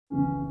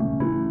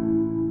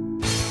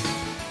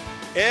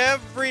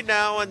Every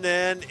now and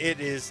then,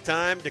 it is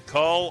time to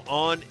call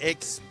on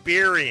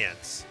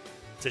experience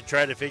to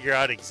try to figure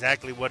out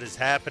exactly what is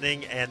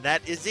happening, and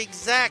that is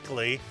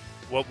exactly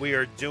what we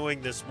are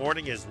doing this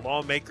morning as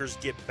lawmakers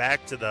get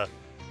back to the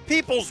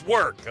people's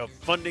work of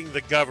funding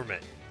the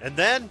government. And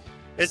then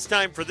it's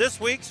time for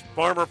this week's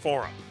Farmer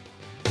Forum.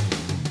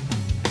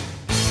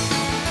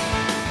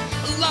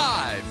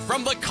 Live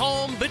from the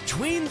calm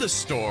between the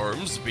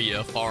storms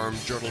via Farm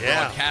Journal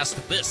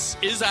broadcast, this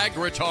is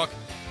AgriTalk.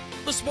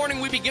 This morning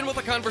we begin with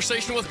a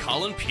conversation with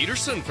Colin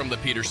Peterson from the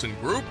Peterson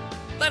Group.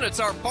 Then it's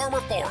our Farmer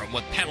Forum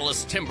with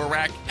panelists Tim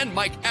Barak and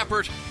Mike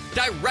Appert.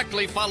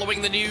 Directly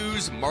following the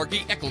news, Margie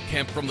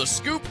Eckelkamp from The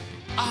Scoop.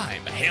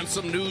 I'm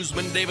handsome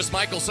newsman Davis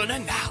Michelson,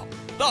 and now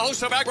the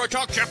host of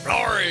AgriTalk, Chip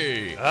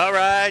Flory. All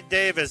right,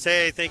 Davis.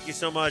 Hey, thank you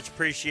so much.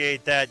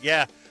 Appreciate that.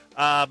 Yeah,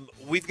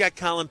 we've got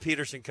Colin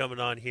Peterson coming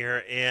on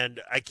here,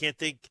 and I can't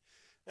think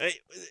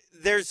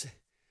there's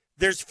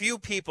few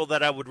people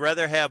that I would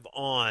rather have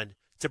on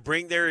to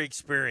bring their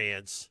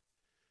experience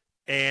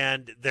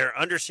and their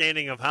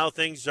understanding of how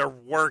things are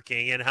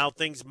working and how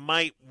things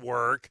might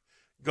work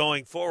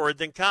going forward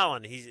than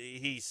Colin.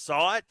 He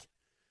saw it,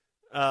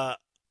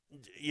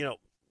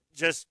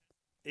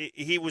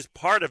 he was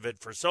part of it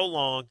for so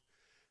long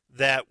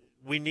that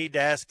we need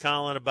to ask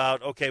Colin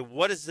about, okay,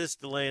 what is this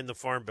delay in the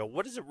Farm Bill?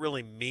 What does it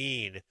really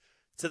mean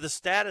to the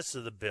status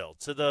of the bill?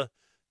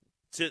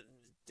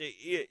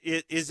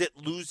 Is it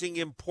losing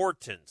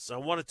importance? I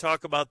want to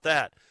talk about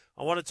that.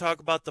 I want to talk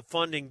about the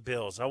funding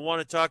bills. I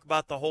want to talk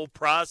about the whole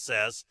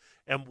process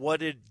and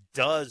what it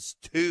does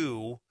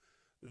to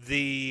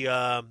the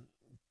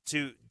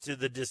to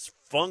the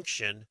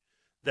dysfunction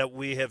that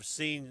we have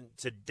seen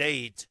to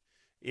date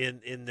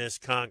in this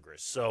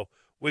Congress. So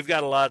we've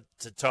got a lot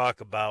to talk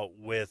about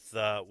with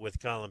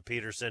Colin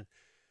Peterson.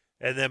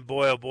 And then,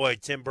 boy, oh boy,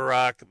 Tim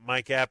Barak,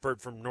 Mike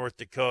Appert from North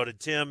Dakota.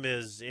 Tim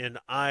is in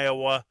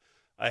Iowa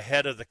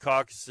ahead of the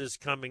caucuses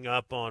coming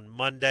up on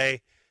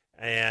Monday.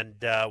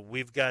 And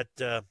we've got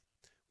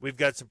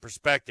some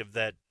perspective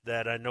that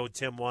I know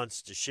Tim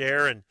wants to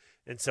share and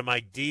some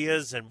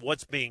ideas and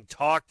what's being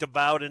talked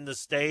about in the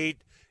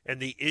state and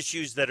the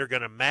issues that are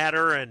going to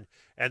matter and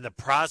the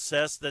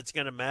process that's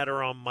going to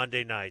matter on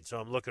Monday night. So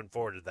I'm looking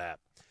forward to that.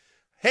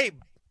 Hey,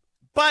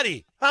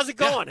 buddy, how's it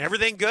going? Yeah.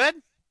 Everything good?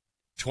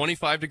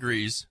 25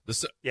 degrees.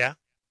 Yeah.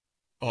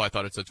 Oh, I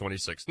thought it said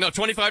 26. No,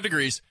 25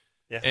 degrees.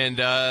 Yeah. And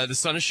the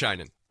sun is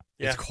shining.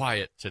 Yeah. It's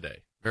quiet today.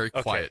 Very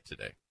quiet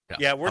today.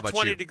 Yeah, we're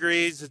 20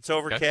 degrees. It's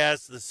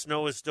overcast. Okay. The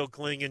snow is still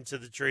clinging to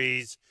the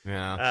trees.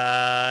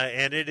 Yeah.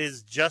 And it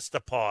is just a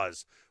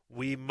pause.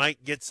 We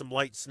might get some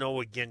light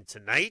snow again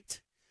tonight.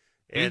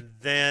 And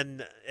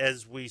then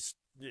as we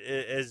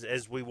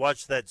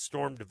watch that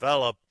storm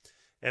develop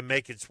and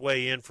make its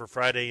way in for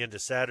Friday into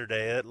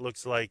Saturday, it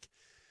looks like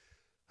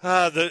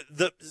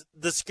the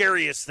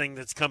scariest thing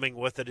that's coming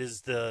with it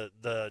is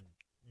the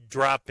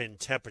drop in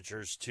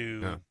temperatures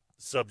to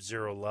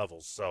sub-zero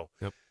levels. So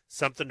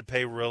something to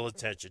pay real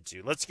attention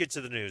to. Let's get to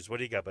the news. What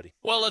do you got, buddy?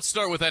 Well, let's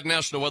start with that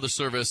National Weather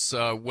Service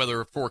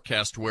weather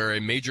forecast where a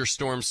major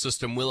storm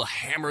system will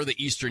hammer the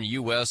eastern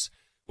U.S.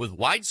 with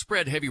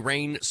widespread heavy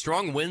rain,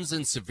 strong winds,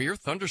 and severe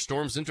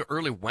thunderstorms into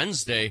early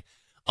Wednesday.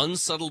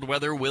 Unsettled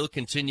weather will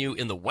continue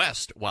in the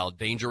west while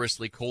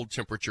dangerously cold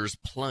temperatures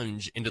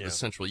plunge into the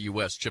central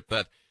U.S. Chip,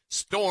 that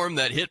storm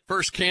that hit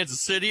first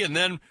Kansas City and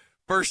then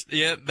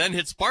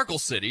hit Sparkle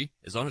City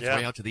is on its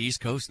way out to the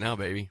East Coast now,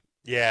 baby.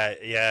 Yeah,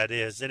 it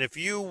is. And if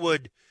you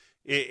would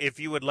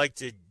like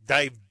to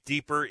dive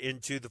deeper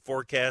into the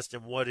forecast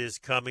and what is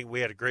coming,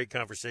 we had a great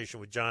conversation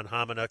with John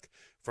Hominick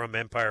from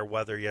Empire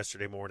Weather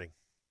yesterday morning.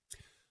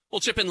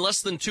 Well, Chip, in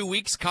less than 2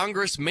 weeks,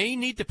 Congress may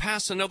need to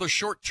pass another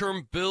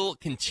short-term bill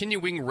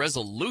continuing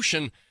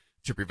resolution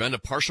to prevent a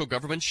partial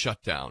government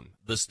shutdown.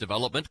 This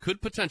development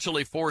could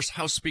potentially force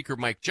House Speaker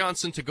Mike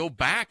Johnson to go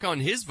back on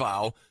his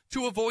vow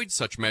to avoid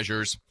such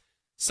measures.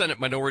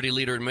 Senate Minority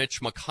Leader Mitch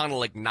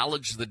McConnell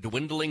acknowledged the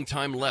dwindling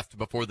time left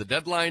before the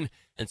deadline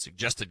and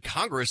suggested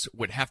Congress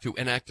would have to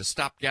enact a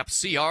stopgap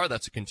CR,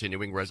 that's a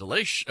continuing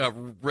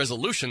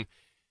resolution,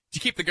 to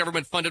keep the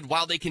government funded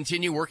while they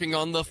continue working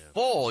on the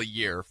full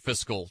year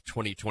fiscal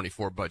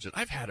 2024 budget.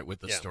 I've had it with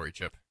this story,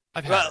 Chip.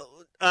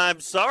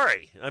 I'm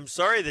sorry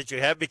that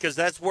you have, because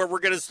that's where we're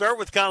going to start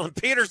with Colin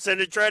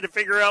Peterson and try to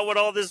figure out what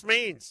all this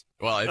means.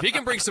 Well, if he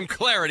can bring some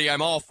clarity,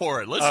 I'm all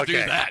for it. Let's do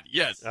that.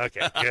 Yes.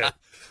 Okay, good.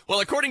 Well,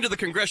 according to the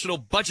Congressional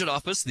Budget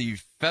Office, the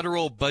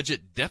federal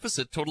budget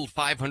deficit totaled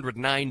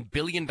 $509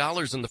 billion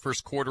in the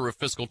first quarter of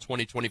fiscal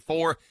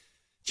 2024.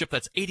 Chip,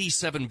 that's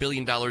 $87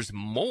 billion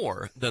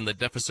more than the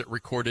deficit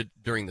recorded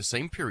during the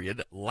same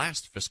period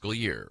last fiscal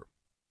year.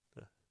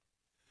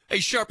 A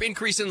sharp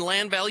increase in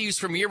land values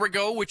from a year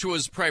ago, which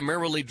was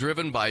primarily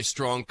driven by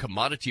strong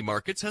commodity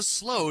markets, has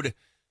slowed.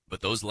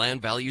 But those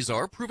land values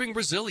are proving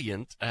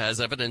resilient,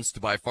 as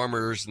evidenced by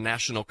Farmers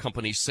National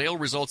Company sale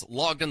results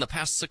logged in the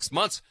past 6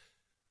 months.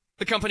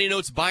 The company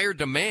notes buyer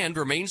demand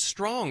remains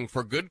strong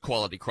for good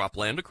quality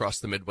cropland across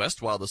the Midwest,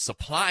 while the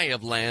supply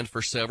of land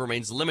for sale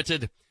remains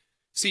limited.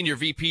 Senior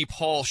VP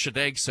Paul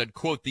Shadag said,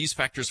 quote, "These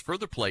factors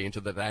further play into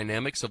the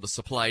dynamics of the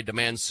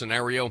supply-demand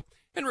scenario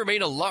and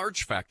remain a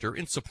large factor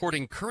in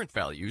supporting current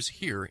values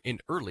here in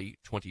early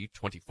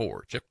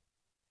 2024. Chip?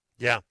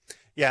 Yeah.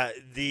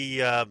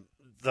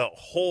 The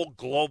whole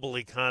global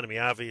economy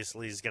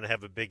obviously is going to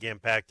have a big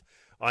impact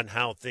on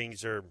how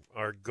things are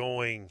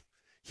going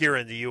here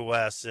in the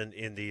U.S. and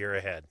in the year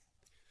ahead.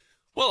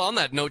 Well, on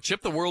that note,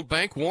 Chip, the World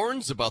Bank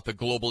warns about the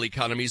global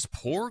economy's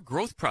poor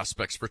growth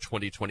prospects for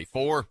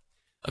 2024.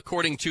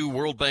 According to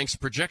World Bank's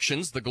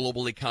projections, the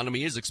global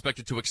economy is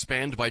expected to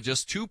expand by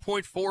just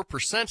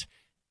 2.4%,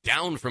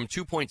 down from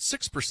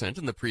 2.6%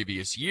 in the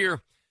previous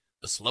year.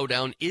 The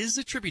slowdown is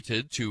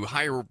attributed to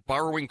higher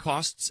borrowing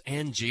costs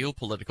and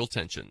geopolitical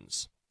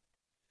tensions.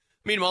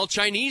 Meanwhile,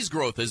 Chinese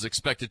growth is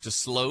expected to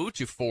slow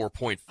to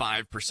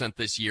 4.5%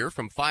 this year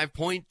from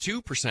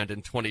 5.2%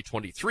 in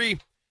 2023.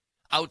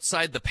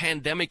 Outside the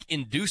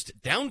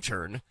pandemic-induced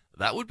downturn,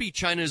 that would be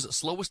China's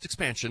slowest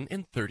expansion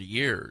in 30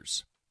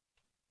 years.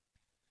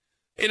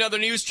 In other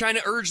news, China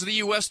urged the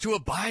U.S. to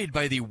abide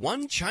by the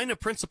One China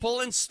principle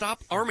and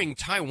stop arming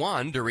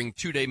Taiwan during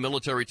two-day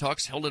military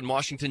talks held in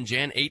Washington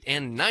Jan 8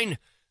 and 9.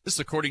 This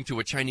according to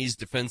a Chinese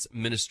Defense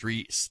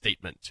Ministry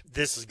statement.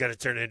 This is going to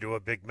turn into a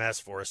big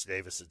mess for us,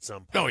 Davis, at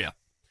some point. Oh, yeah.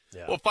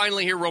 Well,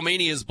 finally here,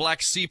 Romania's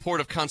Black Sea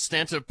port of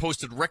Constanta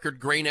posted record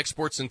grain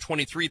exports in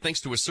 23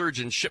 thanks to a surge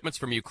in shipments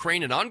from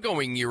Ukraine and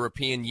ongoing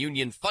European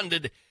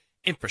Union-funded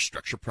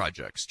infrastructure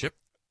projects. Chip?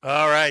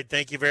 All right.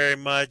 Thank you very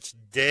much,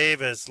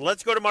 Davis.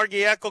 Let's go to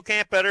Margie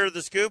Eckelkamp, editor of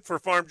The Scoop for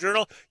Farm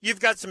Journal. You've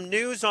got some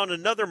news on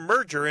another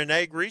merger in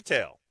ag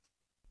retail.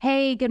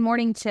 Hey, good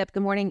morning, Chip.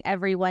 Good morning,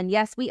 everyone.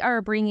 Yes, we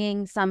are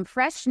bringing some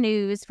fresh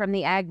news from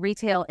the ag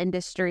retail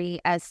industry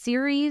as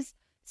Ceres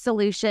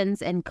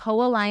Solutions and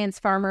Co-Alliance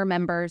farmer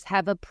members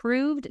have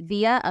approved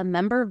via a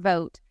member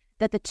vote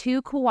that the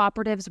two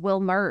cooperatives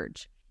will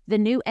merge. The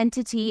new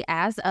entity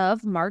as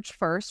of March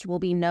 1st will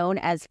be known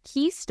as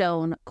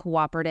Keystone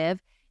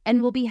Cooperative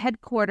and will be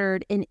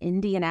headquartered in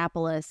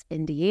Indianapolis,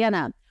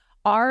 Indiana.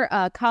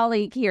 Our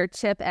colleague here,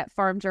 Chip, at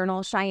Farm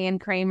Journal, Cheyenne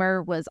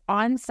Kramer, was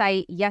on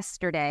site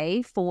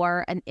yesterday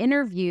for an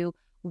interview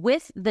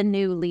with the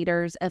new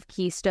leaders of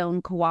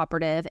Keystone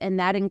Cooperative, and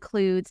that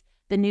includes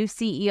the new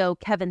CEO,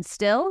 Kevin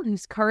Still,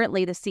 who's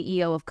currently the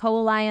CEO of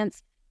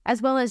Co-Alliance,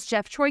 as well as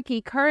Jeff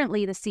Troike,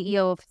 currently the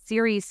CEO of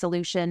Ceres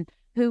Solution,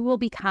 who will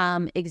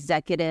become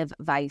Executive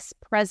Vice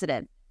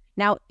President.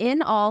 Now,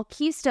 in all,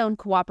 Keystone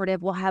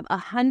Cooperative will have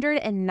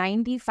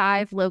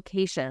 195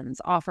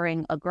 locations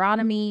offering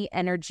agronomy,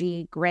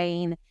 energy,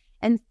 grain,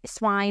 and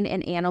swine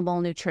and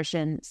animal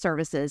nutrition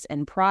services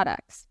and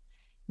products.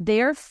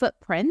 Their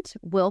footprint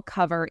will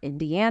cover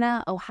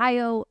Indiana,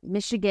 Ohio,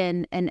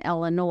 Michigan, and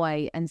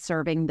Illinois, and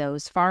serving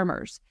those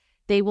farmers.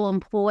 They will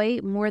employ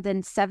more than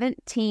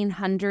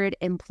 1,700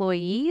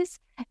 employees,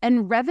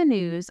 and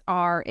revenues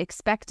are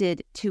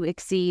expected to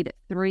exceed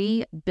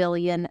 $3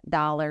 billion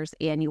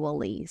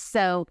annually.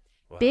 So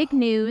wow. Big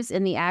news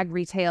in the ag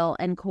retail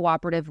and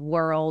cooperative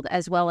world,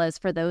 as well as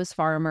for those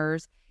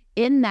farmers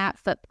in that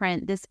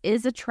footprint. This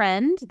is a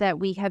trend that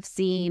we have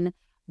seen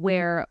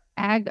where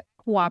ag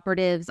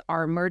cooperatives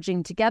are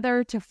merging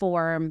together to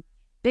form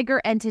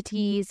bigger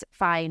entities,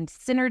 find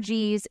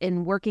synergies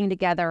in working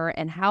together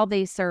and how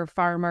they serve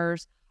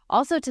farmers.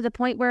 Also to the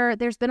point where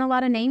there's been a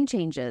lot of name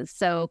changes.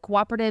 So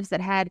cooperatives that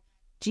had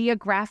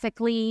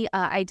geographically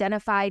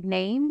identified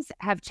names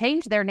have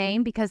changed their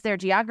name because their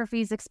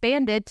geography's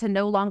expanded to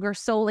no longer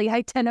solely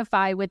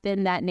identify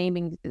within that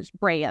naming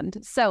brand.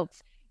 So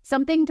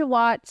something to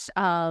watch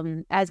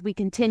as we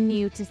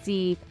continue to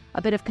see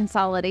a bit of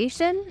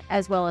consolidation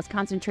as well as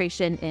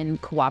concentration in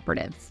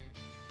cooperatives.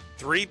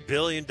 $3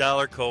 billion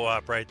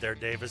co-op right there,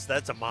 Davis.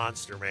 That's a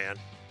monster, man.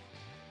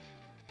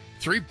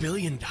 $3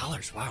 billion.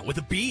 Wow. With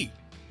a B.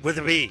 With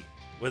a B.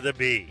 With a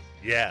B.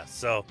 Yeah.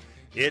 So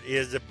it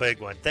is a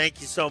big one.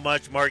 Thank you so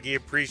much, Margie.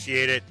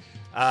 Appreciate it.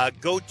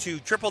 Go to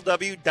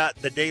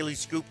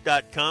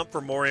www.thedailyscoop.com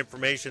for more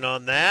information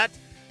on that.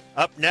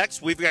 Up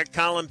next, we've got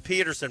Colin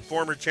Peterson,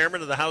 former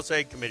chairman of the House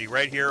Ag Committee,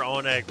 right here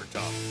on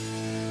AgriTalk.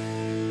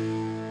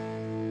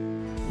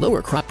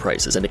 Lower crop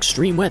prices and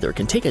extreme weather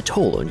can take a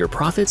toll on your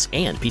profits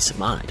and peace of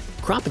mind.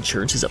 Crop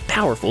insurance is a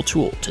powerful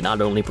tool to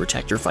not only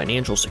protect your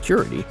financial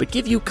security, but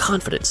give you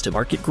confidence to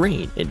market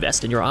grain,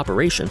 invest in your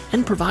operation,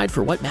 and provide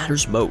for what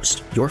matters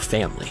most, your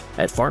family.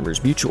 At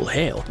Farmers Mutual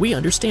Hail, we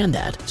understand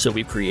that, so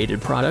we've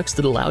created products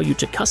that allow you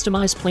to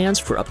customize plans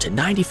for up to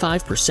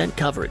 95%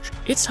 coverage.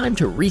 It's time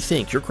to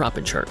rethink your crop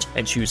insurance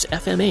and choose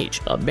FMH,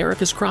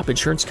 America's crop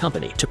insurance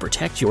company, to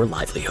protect your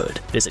livelihood.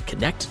 Visit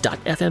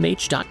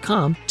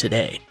connect.fmh.com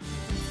today.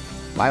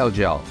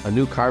 Biogel, a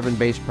new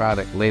carbon-based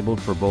product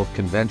labeled for both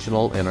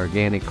conventional and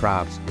organic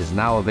crops, is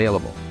now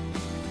available.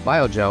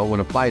 Biogel, when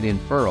applied in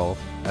furrow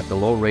at the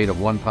low rate of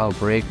 1 pound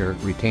per acre,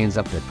 retains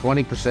up to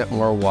 20%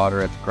 more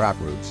water at the crop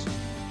roots,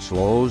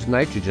 slows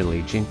nitrogen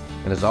leaching,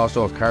 and is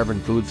also a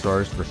carbon food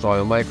source for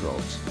soil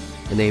microbes,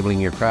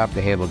 enabling your crop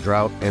to handle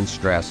drought and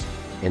stress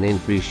and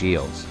increase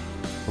yields.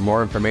 For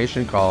more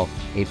information, call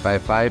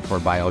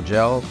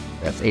 855-4-BIOGEL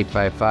That's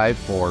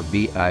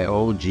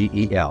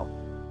 855-4BIOGEL.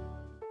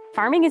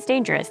 Farming is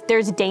dangerous.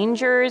 There's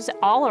dangers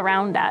all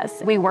around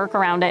us. We work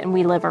around it and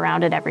we live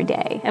around it every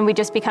day. And we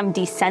just become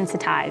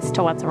desensitized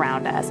to what's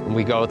around us.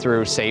 We go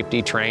through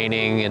safety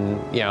training and,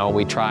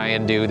 we try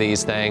and do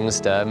these things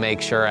to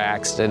make sure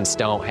accidents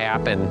don't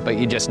happen, but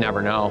you just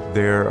never know.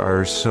 There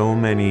are so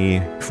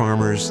many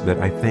farmers that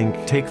I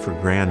think take for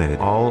granted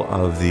all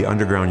of the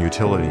underground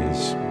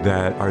utilities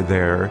that are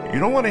there.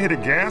 You don't want to hit a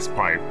gas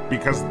pipe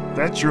because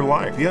that's your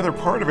life. The other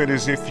part of it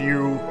is if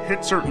you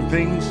hit certain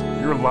things,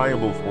 you're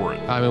liable for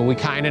it. I mean, we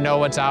kind of know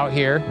what's out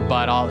here,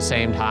 but all at the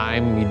same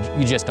time,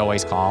 you just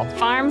always call.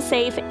 Farm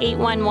Safe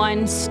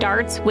 811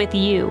 starts with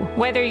you.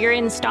 Whether you're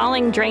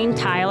installing drain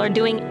tile or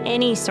doing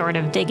any sort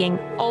of digging,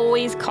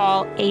 always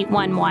call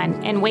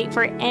 811 and wait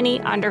for any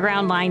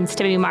underground lines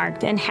to be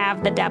marked and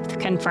have the depth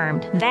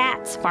confirmed.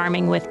 That's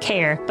farming with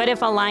care. But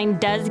if a line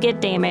does get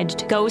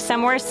damaged, go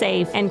somewhere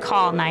safe and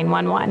call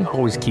 911.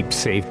 Always keep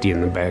safety in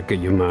the back of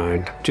your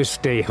mind. Just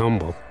stay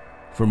humble.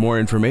 For more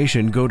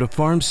information, go to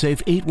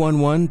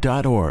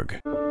farmsafe811.org.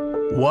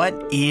 What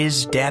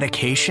is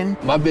dedication?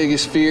 My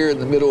biggest fear in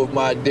the middle of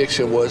my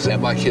addiction was that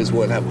my kids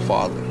wouldn't have a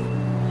father.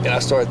 And I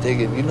started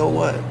thinking, you know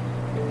what?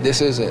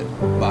 This isn't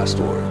my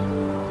story.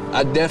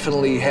 I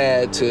definitely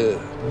had to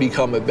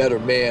become a better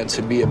man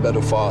to be a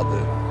better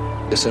father.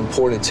 It's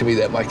important to me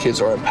that my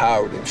kids are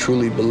empowered and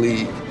truly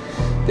believe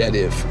that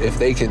if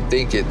they can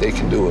think it, they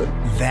can do it.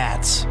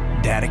 That's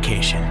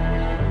dedication.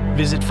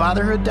 Visit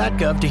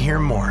fatherhood.gov to hear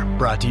more.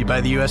 Brought to you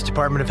by the U.S.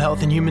 Department of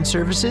Health and Human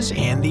Services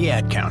and the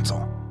Ad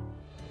Council.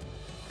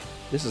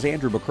 This is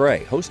Andrew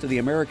McCrae, host of the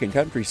American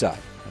Countryside.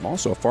 I'm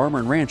also a farmer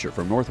and rancher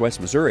from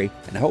Northwest Missouri,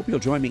 and I hope you'll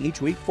join me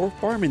each week for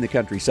Farming the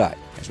Countryside,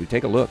 as we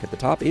take a look at the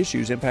top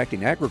issues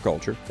impacting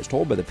agriculture as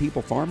told by the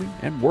people farming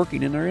and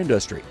working in our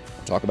industry.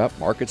 We'll talk about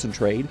markets and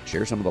trade,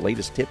 share some of the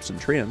latest tips and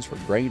trends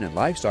from grain and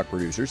livestock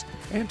producers,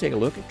 and take a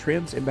look at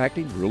trends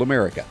impacting rural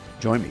America.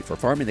 Join me for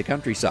Farming the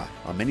Countryside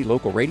on many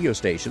local radio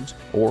stations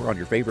or on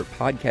your favorite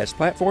podcast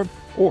platform,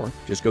 or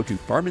just go to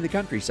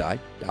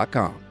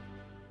farmingthecountryside.com.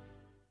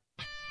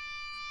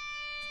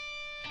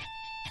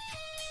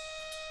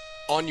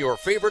 On your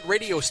favorite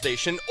radio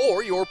station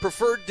or your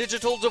preferred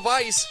digital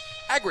device,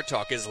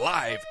 AgriTalk is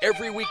live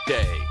every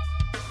weekday.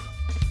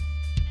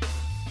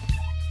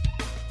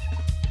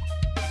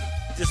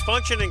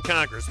 Dysfunction in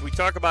Congress. We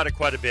talk about it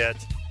quite a bit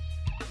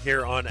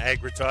here on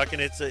AgriTalk,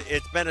 and it's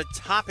been a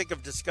topic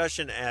of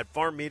discussion at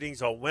farm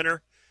meetings all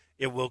winter.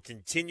 It will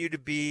continue to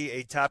be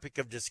a topic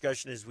of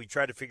discussion as we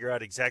try to figure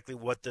out exactly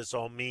what this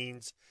all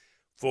means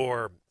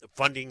for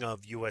funding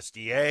of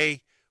USDA,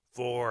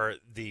 for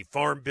the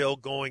Farm Bill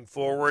going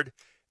forward.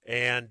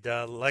 And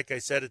like I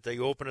said at the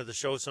open of the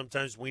show,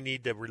 sometimes we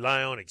need to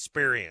rely on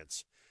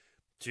experience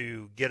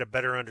to get a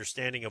better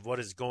understanding of what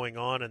is going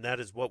on, and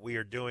that is what we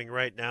are doing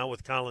right now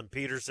with Colin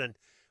Peterson,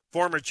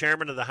 former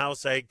chairman of the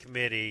House Ag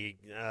Committee.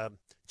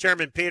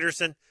 Chairman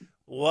Peterson,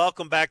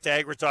 welcome back to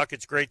AgriTalk.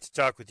 It's great to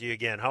talk with you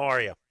again. How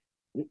are you?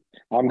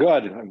 I'm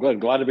good.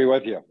 Glad to be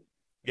with you.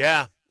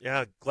 Yeah,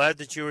 glad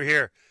that you were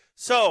here.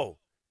 So,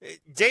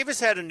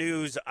 Davis had a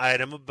news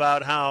item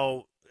about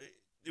how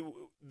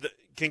the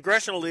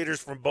congressional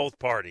leaders from both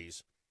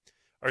parties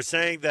are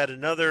saying that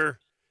another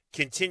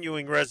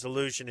continuing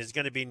resolution is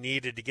going to be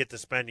needed to get the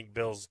spending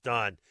bills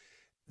done.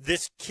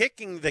 This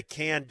kicking the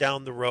can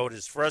down the road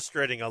is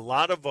frustrating a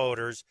lot of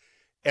voters.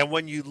 And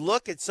when you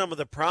look at some of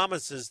the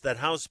promises that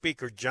House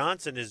Speaker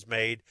Johnson has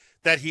made,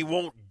 that he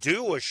won't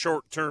do a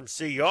short-term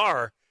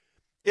CR,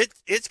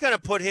 it's going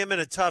to put him in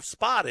a tough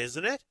spot,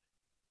 isn't it?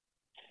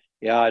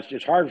 Yeah,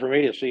 it's hard for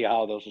me to see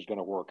how this is going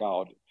to work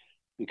out,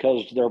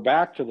 because they're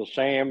back to the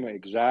same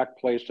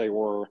exact place they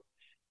were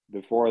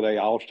before they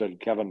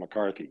ousted Kevin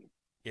McCarthy.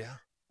 Yeah.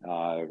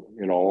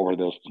 Over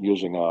this,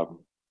 using a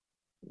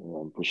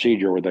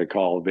procedure where they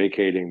call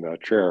vacating the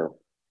chair.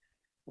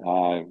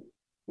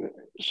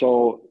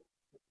 So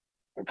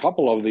a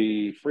couple of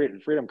the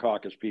Freedom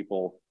Caucus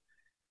people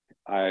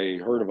I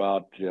heard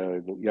about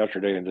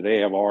yesterday and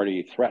today have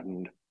already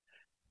threatened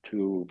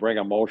to bring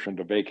a motion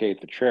to vacate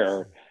the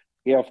chair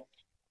if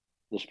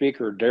the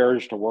speaker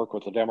dares to work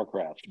with the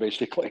Democrats,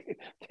 basically.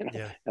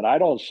 Yeah. And I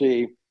don't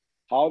see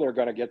how they're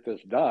going to get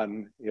this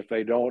done if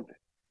they don't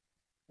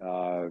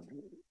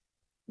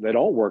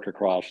work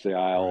across the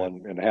aisle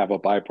and have a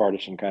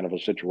bipartisan kind of a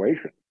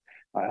situation.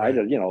 Right.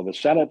 The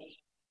Senate's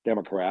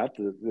Democrat,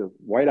 the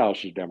White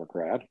House is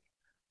Democrat.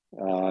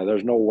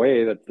 There's no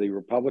way that the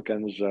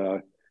Republicans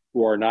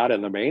who are not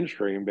in the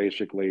mainstream,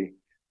 basically,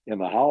 in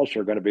the House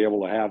are going to be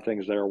able to have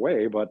things their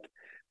way. But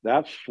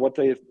that's what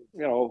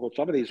what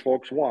some of these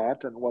folks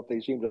want and what they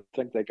seem to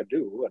think they could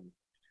do. And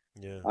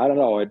I don't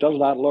know. It does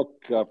not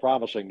look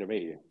promising to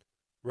me.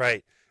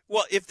 Right.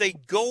 Well, if they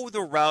go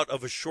the route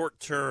of a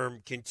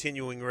short-term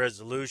continuing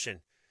resolution,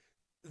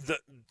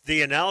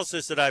 the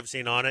analysis that I've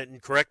seen on it,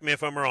 and correct me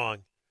if I'm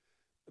wrong,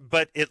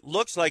 but it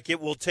looks like it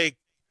will take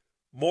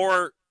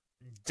more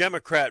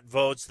Democrat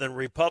votes than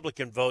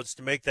Republican votes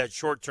to make that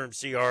short-term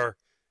CR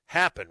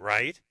happen,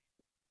 right?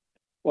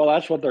 Well,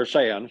 that's what they're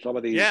saying. Some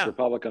of these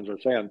Republicans are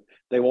saying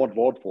they won't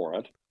vote for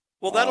it.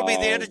 Well, that'll be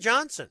the end of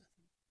Johnson.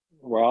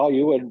 Well,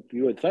 you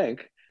would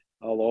think,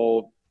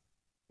 although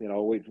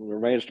it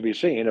remains to be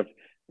seen. If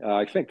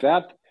I think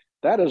that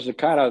is the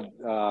kind of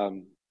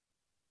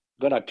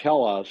going to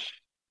tell us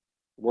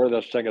where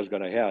this thing is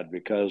going to head,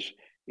 because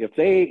if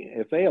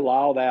they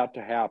allow that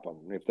to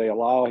happen, if they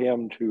allow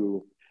him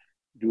to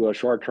do a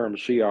short-term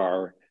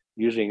CR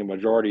using a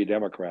majority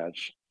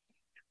Democrats,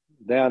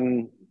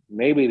 then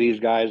maybe these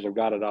guys have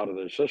got it out of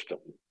their system,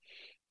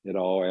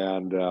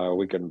 and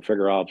we can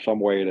figure out some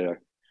way to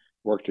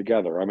work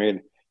together. I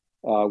mean,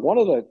 one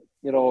of the,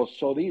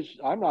 so these,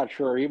 I'm not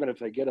sure, even if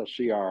they get a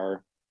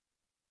CR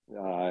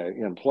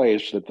in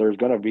place, that there's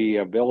going to be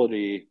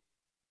ability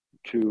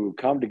to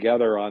come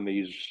together on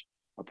these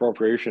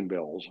appropriation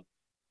bills,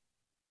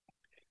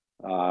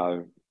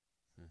 even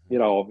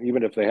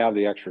if they have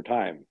the extra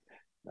time.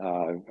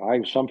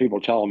 Some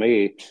people tell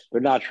me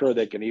they're not sure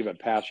they can even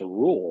pass a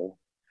rule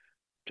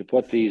to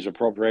put these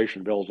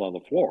appropriation bills on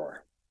the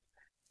floor.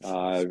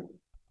 So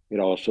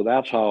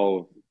that's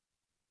how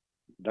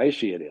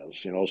dicey it is.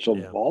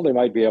 All they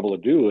might be able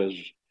to do is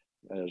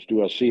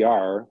do a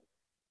CR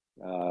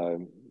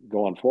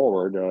going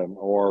forward,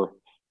 or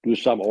do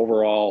some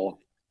overall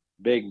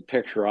big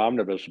picture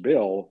omnibus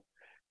bill,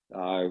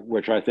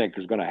 which I think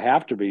is going to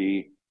have to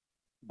be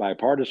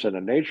bipartisan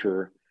in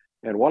nature.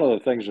 And one of the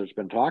things that's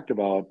been talked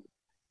about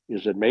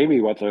is that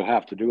maybe what they'll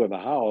have to do in the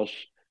House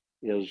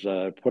is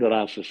put it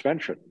on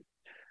suspension,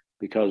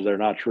 because they're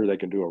not sure they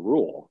can do a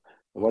rule.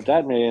 Okay. What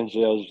that means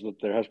is that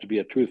there has to be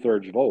a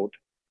 2/3 vote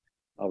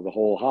of the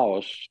whole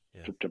House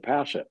to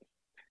pass it.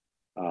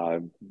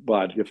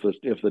 But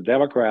if the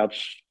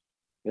Democrats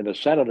in the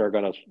Senate are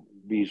going to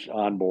be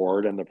on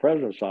board and the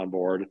president's on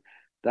board,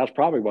 that's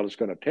probably what it's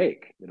going to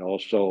take.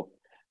 So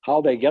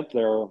how they get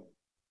there,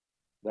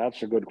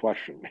 that's a good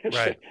question. Right. It's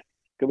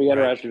going to be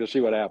interesting to see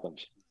what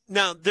happens.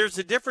 Now, there's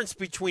a difference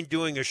between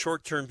doing a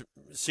short-term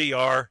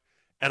CR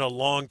and a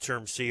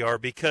long-term CR,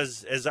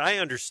 because as I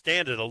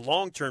understand it, a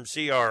long-term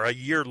CR, a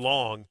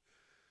year-long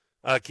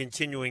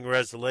continuing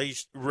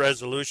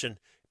resolution,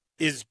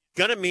 is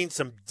going to mean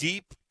some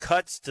deep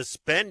cuts to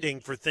spending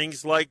for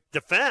things like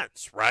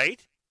defense,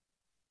 right?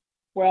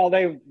 Well,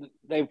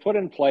 they've put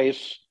in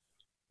place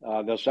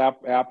this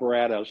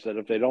apparatus that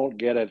if they don't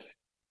get it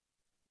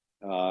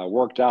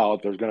worked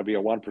out, there's going to be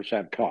a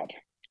 1% cut.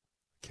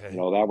 Okay.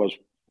 That was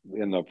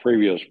in the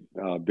previous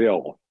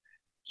bill.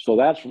 So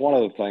that's one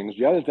of the things.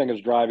 The other thing that's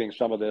driving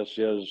some of this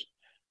is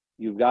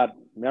you've got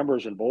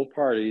members in both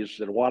parties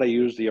that want to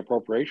use the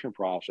appropriation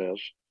process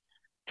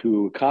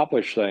to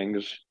accomplish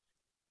things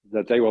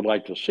that they would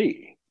like to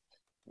see.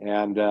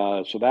 And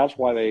so that's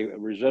why they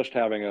resist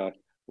having a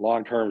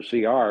long-term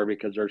CR,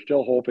 because they're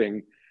still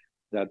hoping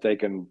that they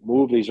can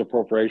move these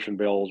appropriation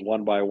bills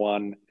one by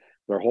one.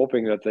 They're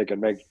hoping that they can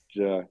make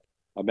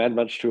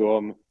amendments to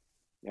them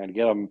and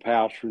get them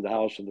passed through the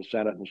House and the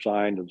Senate and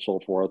signed and so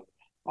forth.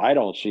 I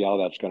don't see how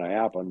that's going to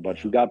happen,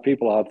 but you've got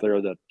people out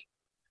there that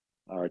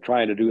are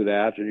trying to do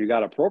that, and you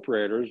got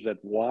appropriators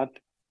that want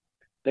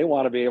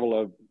to be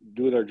able to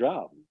do their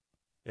job.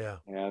 Yeah.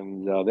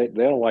 And they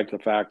don't like the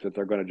fact that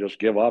they're going to just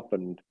give up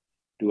and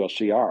do a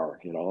CR,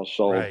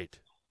 So right.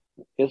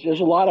 There's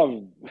a lot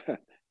of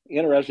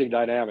interesting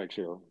dynamics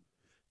here.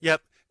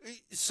 Yep.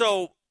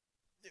 So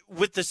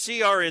with the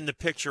CR in the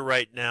picture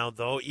right now,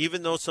 though,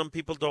 even though some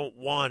people don't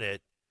want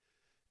it,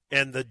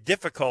 and the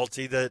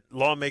difficulty that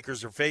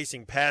lawmakers are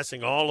facing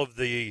passing all of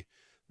the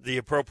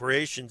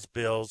appropriations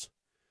bills,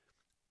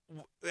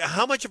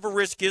 how much of a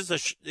risk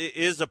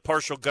is a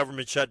partial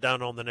government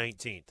shutdown on the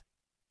 19th?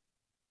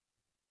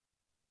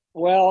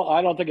 Well,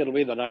 I don't think it'll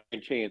be the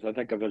 19th. I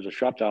think if there's a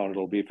shutdown,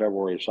 it'll be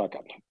February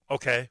 2nd.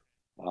 Okay.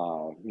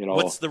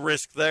 What's the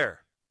risk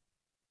there?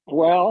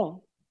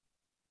 Well,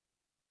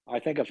 I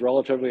think it's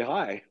relatively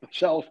high.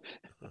 So,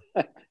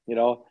 when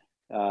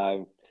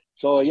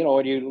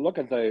you look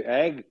at the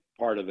ag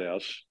part of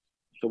this,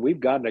 so we've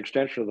got an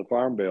extension of the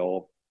Farm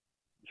Bill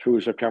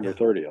through September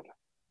 30th.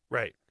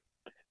 Right.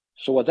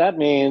 So what that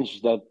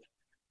means that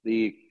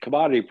the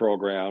commodity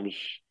programs,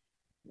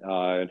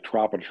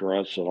 crop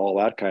insurance and all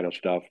that kind of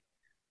stuff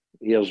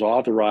is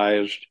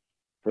authorized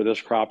for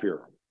this crop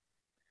year.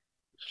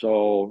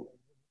 So,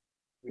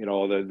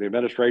 the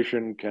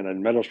administration can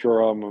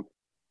administer them.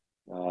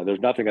 There's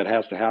nothing that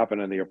has to happen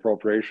in the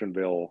appropriation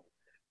bill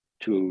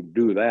to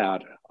do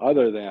that,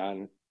 other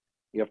than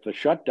if the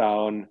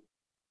shutdown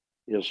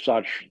is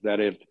such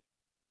that it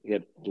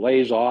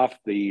lays off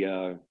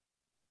the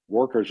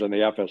workers in the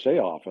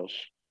FSA office,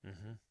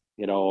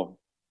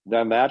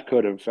 then that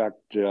could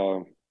affect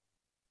the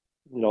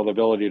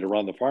ability to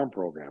run the farm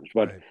programs.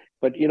 But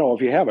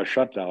if you have a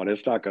shutdown,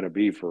 it's not going to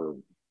be for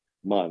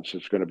months.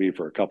 It's going to be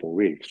for a couple of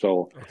weeks.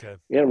 So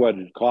it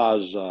would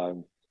cause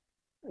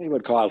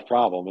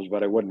problems,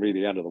 but it wouldn't be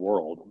the end of the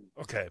world.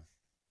 Okay.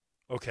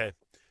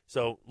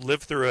 So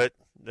live through it.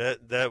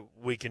 That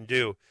we can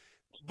do.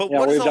 But yeah,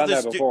 what we've does all done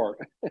this that before.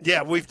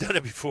 Yeah, we've done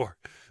it before.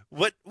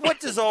 What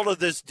does all of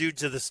this do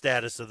to the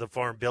status of the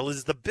Farm Bill?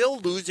 Is the bill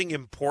losing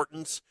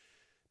importance?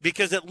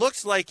 Because it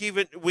looks like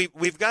even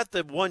we've got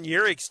the 1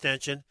 year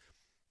extension,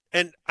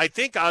 And I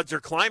think odds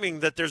are climbing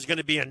that there's going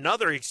to be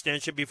another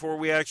extension before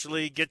we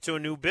actually get to a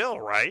new bill,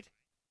 right?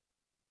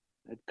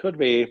 It could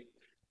be.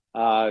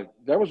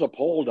 There was a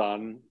poll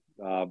done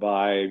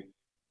by,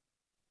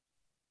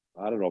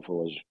 I don't know if it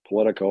was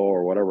Politico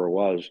or whatever it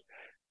was,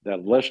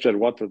 that listed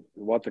what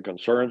the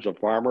concerns of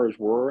farmers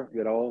were,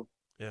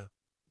 Yeah.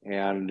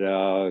 And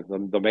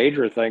the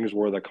major things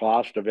were the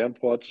cost of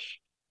inputs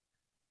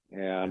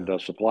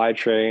and supply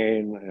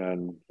chain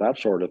and that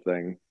sort of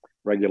thing,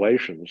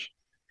 regulations.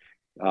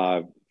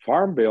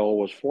 Farm bill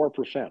was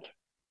 4%.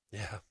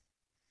 Yeah.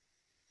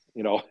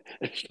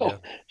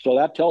 So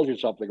that tells you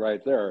something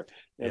right there.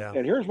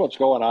 And here's what's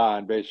going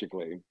on,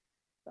 basically.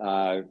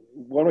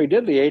 When we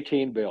did the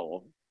 18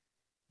 bill,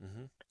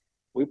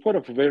 we put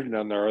a provision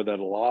in there that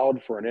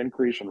allowed for an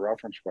increase in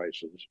reference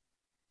prices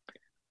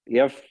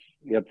if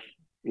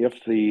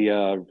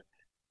the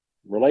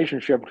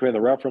relationship between the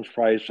reference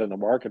price and the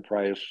market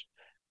price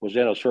was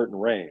in a certain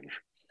range.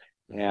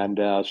 And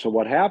so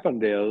what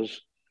happened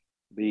is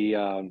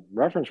the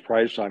reference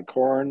price on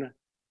corn,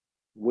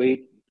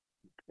 wheat,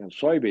 and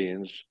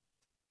soybeans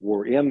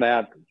were in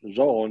that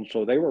zone,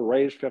 so they were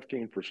raised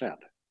 15%.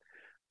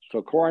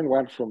 So corn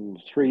went from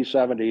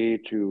 370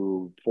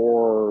 to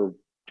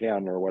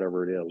 410 or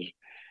whatever it is,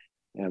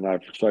 and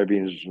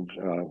soybeans,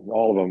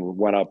 all of them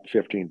went up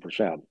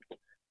 15%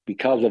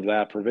 because of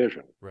that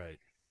provision. Right.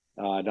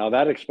 Now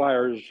that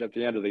expires at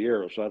the end of the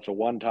year, so that's a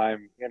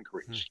one-time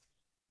increase.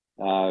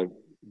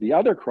 The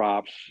other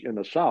crops in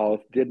the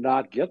South did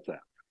not get that.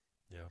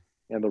 Yeah.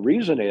 And the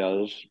reason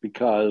is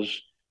because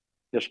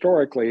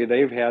historically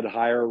they've had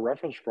higher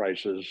reference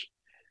prices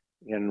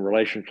in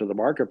relation to the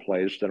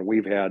marketplace than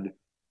we've had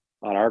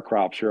on our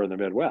crops here in the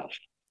Midwest.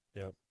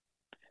 Yep.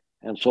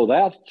 And so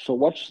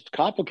what's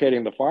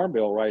complicating the farm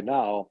bill right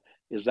now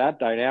is that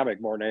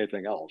dynamic more than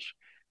anything else.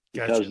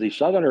 Because the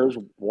Southerners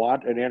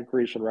want an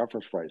increase in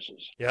reference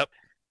prices. Yep.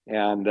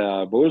 And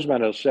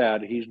Boozman has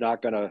said he's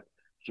not going to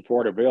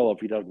support a bill if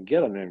he doesn't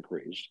get an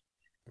increase.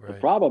 Right. The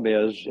problem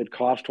is it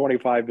costs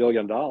 $25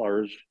 billion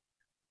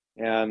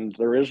and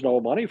there is no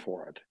money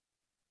for it.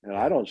 And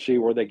I don't see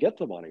where they get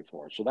the money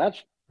for it. So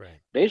that's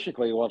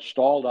basically what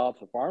stalled out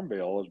the farm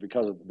bill is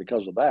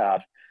because of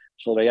that.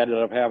 So they ended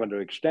up having to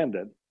extend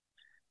it.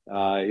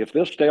 If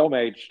this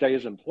stalemate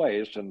stays in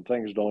place and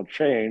things don't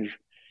change,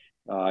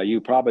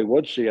 you probably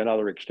would see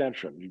another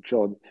extension.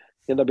 So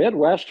in the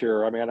Midwest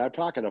here, I mean, I'm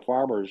talking to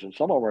farmers and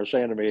some of them are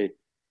saying to me,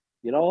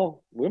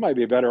 we might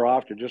be better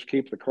off to just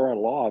keep the current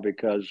law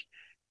because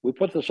we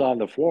put this on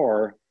the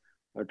floor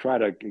or try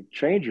to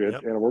change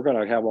it, and we're going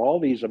to have all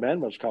these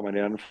amendments coming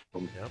in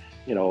from,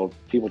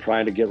 people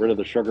trying to get rid of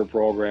the sugar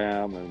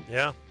program and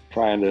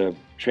trying to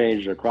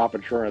change the crop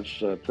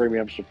insurance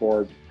premium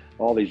support,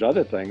 all these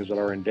other things that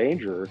are in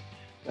danger.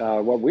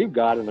 What we've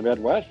got in the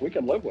Midwest, we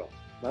can live with.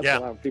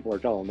 That's what people are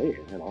telling me,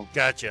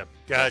 Gotcha.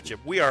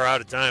 We are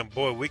out of time.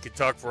 Boy, we could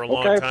talk for a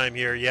long time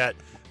here yet.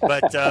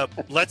 But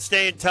let's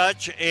stay in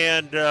touch,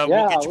 and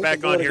we'll get you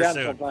back on here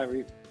soon. All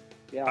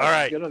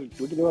right.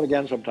 We can do it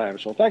again sometime.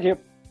 So thank you.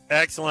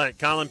 Excellent.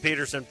 Colin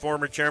Peterson,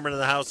 former chairman of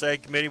the House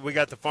Ag Committee. We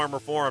got the Farmer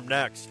Forum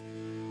next.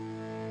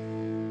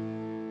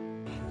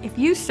 If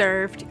you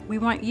served, we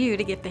want you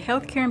to get the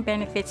health care and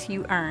benefits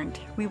you earned.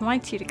 We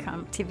want you to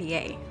come to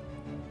VA.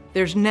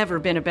 There's never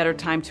been a better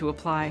time to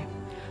apply.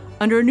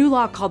 Under a new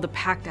law called the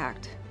PACT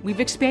Act, we've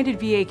expanded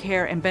VA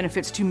care and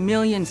benefits to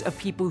millions of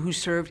people who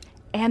served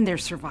and their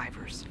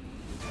survivors.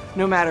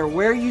 No matter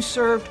where you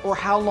served or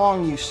how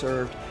long you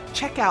served,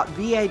 check out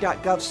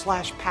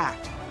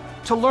va.gov/PACT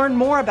to learn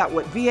more about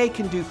what VA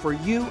can do for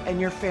you and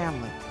your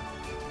family.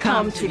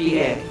 Come to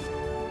VA.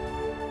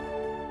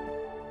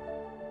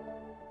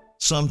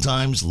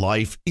 Sometimes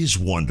life is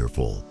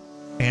wonderful,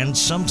 and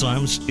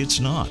sometimes it's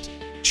not.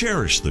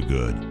 Cherish the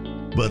good,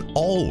 but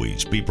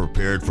always be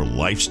prepared for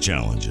life's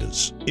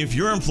challenges. If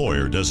your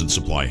employer doesn't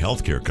supply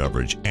health care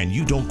coverage and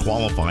you don't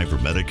qualify for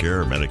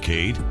Medicare or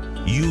Medicaid,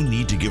 you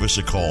need to give us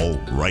a call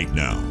right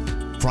now.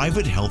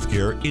 Private health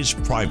care is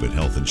private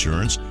health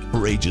insurance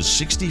for ages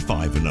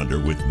 65 and under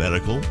with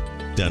medical,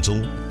 dental,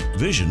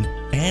 vision,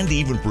 and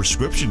even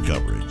prescription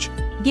coverage.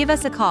 Give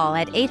us a call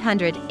at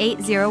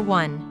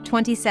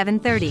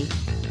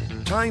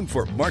 800-801-2730. Time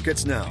for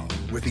Markets Now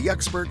with the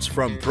experts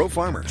from Pro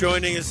Farmer.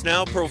 Joining us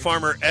now, Pro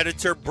Farmer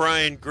editor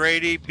Brian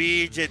Grady.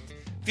 Beej, it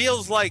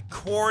feels like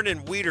corn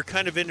and wheat are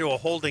kind of into a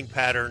holding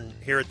pattern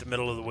here at the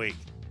middle of the week.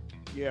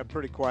 Yeah,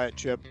 pretty quiet,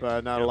 Chip.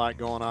 Not a lot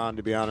going on,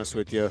 to be honest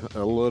with you.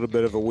 A little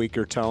bit of a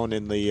weaker tone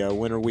in the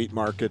winter wheat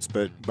markets,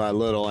 but by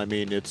little, I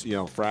mean it's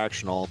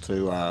fractional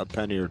to a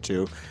penny or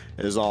two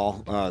is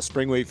all.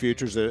 Spring wheat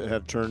futures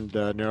have turned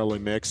narrowly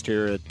mixed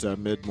here at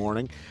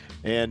mid-morning,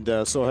 and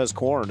so has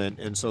corn,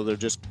 and so they're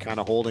just kind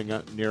of holding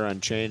up near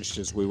unchanged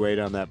as we wait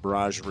on that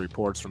barrage of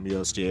reports from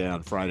USDA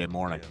on Friday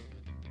morning.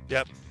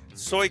 Yep.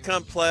 Soy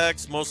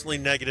complex, mostly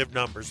negative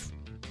numbers.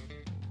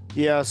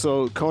 Yeah,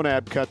 so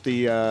CONAB cut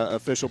the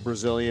official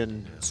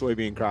Brazilian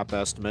soybean crop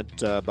estimate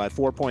by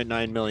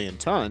 4.9 million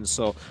tons,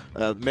 so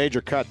a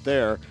major cut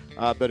there.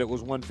 But it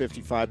was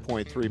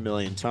 155.3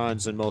 million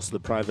tons, and most of the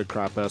private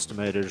crop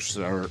estimators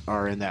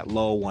are in that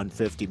low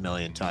 150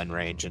 million ton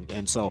range.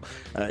 And so,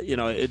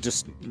 it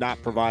just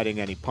not providing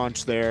any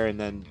punch there. And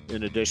then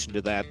in addition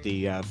to that,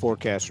 the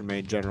forecasts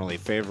remain generally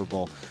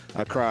favorable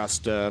across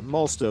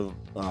most of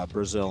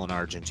Brazil and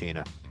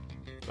Argentina.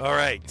 All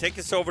right, take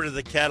us over to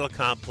the cattle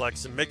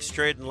complex, some mixed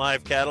trade and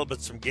live cattle,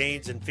 but some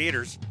gains in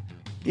feeders.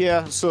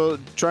 Yeah, so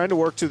trying to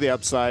work to the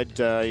upside,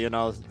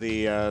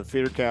 the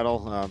feeder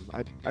cattle,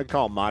 I'd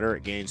call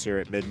moderate gains here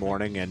at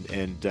mid-morning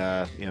and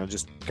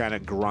just kind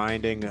of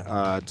grinding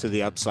to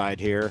the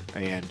upside here.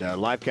 And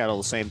live cattle,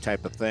 the same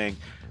type of thing.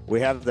 We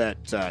have that,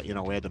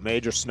 we had the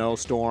major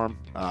snowstorm.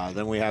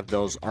 Then we have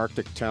those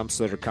Arctic temps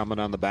that are coming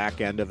on the back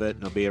end of it,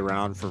 and they'll be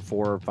around for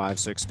 4 or 5,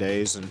 6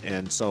 days.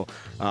 And so,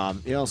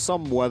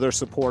 some weather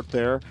support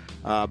there,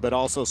 but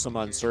also some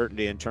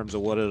uncertainty in terms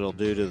of what it'll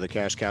do to the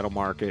cash cattle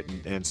market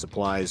and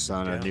supplies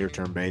on a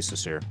near-term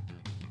basis here.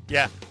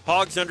 Yeah,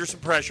 hogs under some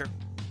pressure.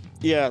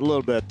 Yeah, a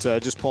little bit,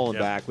 just pulling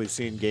back. We've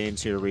seen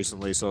gains here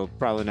recently, so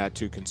probably not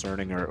too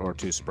concerning or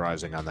too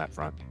surprising on that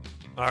front.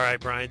 All right,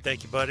 Brian.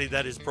 Thank you, buddy.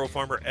 That is Pro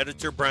Farmer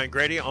Editor Brian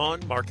Grady on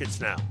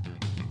Markets Now.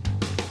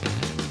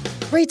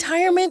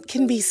 Retirement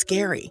can be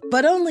scary,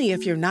 but only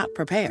if you're not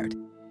prepared.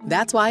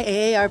 That's why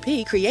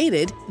AARP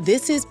created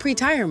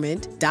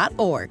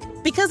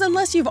thisispretirement.org. Because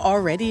unless you've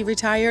already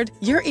retired,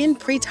 you're in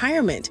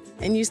pretirement,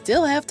 and you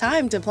still have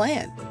time to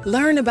plan.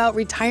 Learn about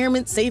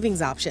retirement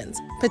savings options,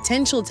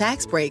 potential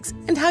tax breaks,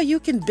 and how you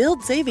can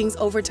build savings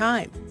over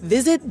time.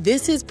 Visit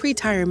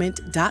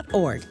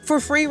thisispretirement.org for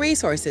free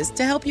resources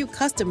to help you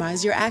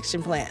customize your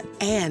action plan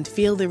and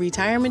feel the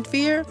retirement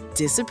fear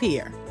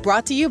disappear.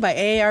 Brought to you by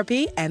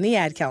AARP and the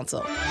Ad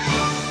Council.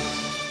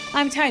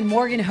 I'm Tyne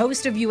Morgan,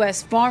 host of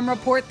U.S. Farm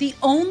Report, the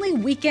only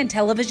weekend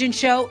television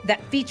show that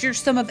features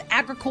some of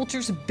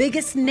agriculture's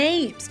biggest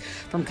names.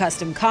 From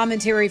custom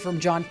commentary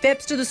from John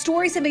Phipps to the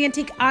stories of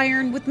Antique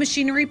Iron with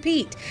Machinery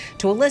Pete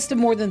to a list of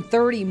more than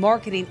 30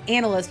 marketing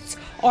analysts,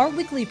 our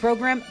weekly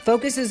program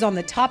focuses on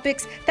the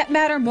topics that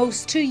matter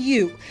most to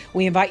you.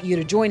 We invite you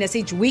to join us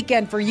each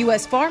weekend for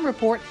U.S. Farm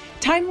Report,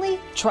 timely,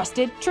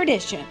 trusted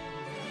tradition.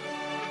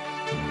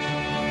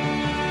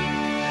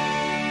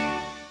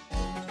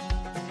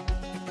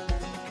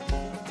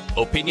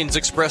 Opinions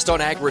expressed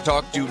on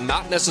AgriTalk do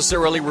not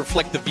necessarily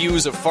reflect the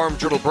views of Farm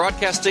Journal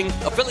Broadcasting,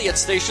 affiliate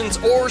stations,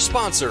 or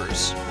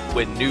sponsors.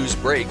 When news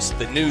breaks,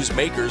 the news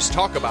makers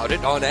talk about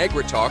it on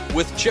AgriTalk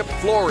with Chip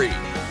Flory.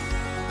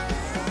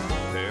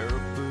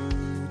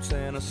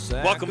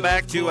 Welcome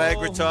back to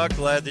AgriTalk.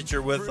 Glad that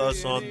you're with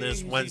us on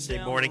this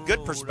Wednesday morning.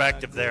 Good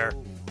perspective there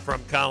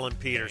from Colin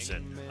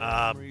Peterson.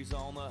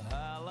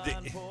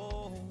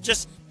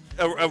 Just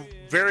a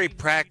very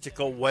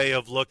practical way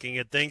of looking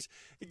at things.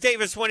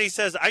 Davis, when he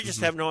says, I just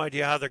have no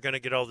idea how they're going to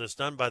get all this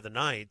done by the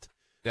 9th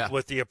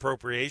with the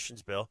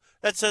appropriations bill,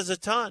 that says a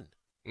ton.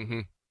 Mm-hmm.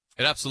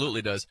 It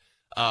absolutely does.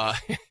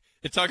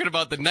 It's talking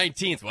about the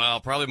 19th. Well,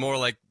 probably more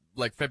like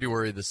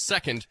February the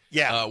 2nd.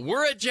 Yeah.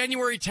 We're at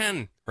January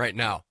 10 right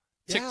now.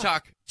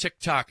 Tick-tock,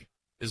 tick-tock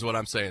is what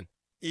I'm saying.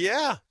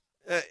 Yeah.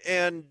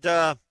 And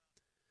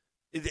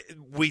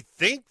we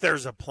think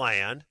there's a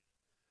plan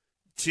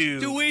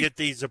to get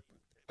these.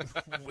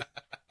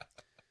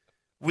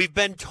 We've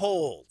been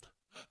told.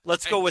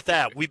 Let's go with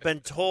that. We've been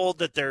told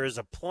that there is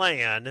a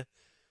plan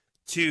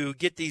to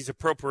get these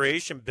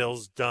appropriation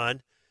bills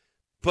done,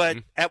 but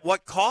at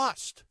what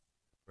cost?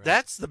 Right.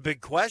 That's the big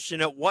question.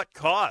 At what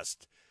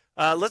cost?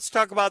 Let's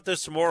talk about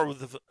this some more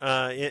with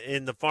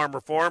in the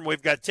Farmer Forum.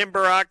 We've got Tim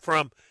Burrock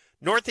from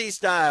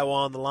Northeast Iowa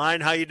on the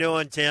line. How you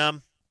doing,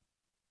 Tim?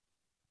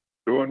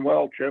 Doing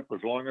well, Chip, as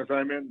long as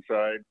I'm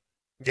inside.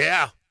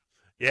 Yeah,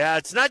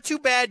 it's not too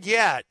bad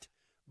yet,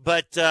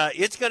 but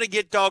it's going to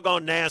get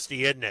doggone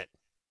nasty, isn't it?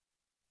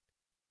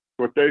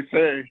 What they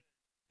say.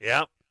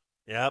 Yep.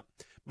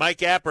 Mike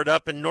Appert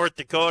up in North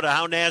Dakota.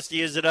 How nasty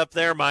is it up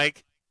there,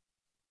 Mike?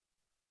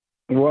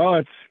 Well,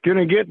 it's going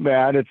to get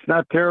bad. It's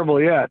not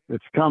terrible yet.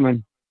 It's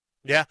coming.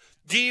 Yeah.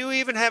 Do you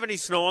even have any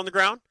snow on the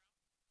ground?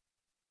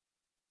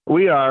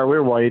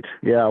 We're white.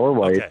 Yeah, we're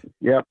white. Okay.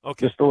 Yep.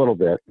 Okay. Just a little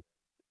bit.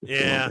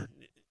 Yeah,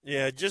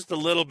 just a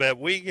little bit.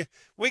 We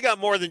got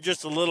more than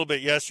just a little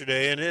bit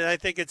yesterday, and I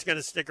think it's going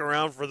to stick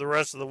around for the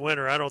rest of the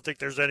winter. I don't think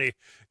there's any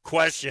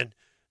question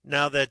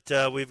now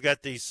that we've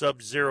got these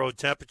sub-zero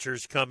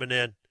temperatures coming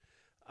in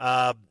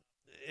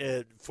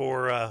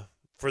for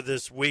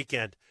this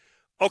weekend.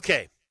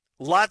 Okay,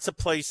 lots of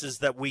places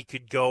that we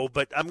could go,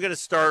 but I'm going to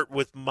start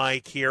with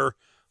Mike here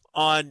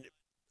on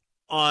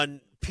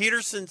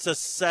Peterson's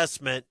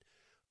assessment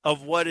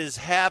of what is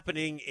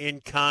happening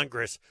in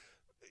Congress.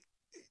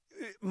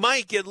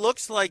 Mike, it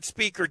looks like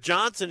Speaker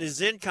Johnson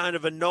is in kind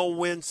of a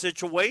no-win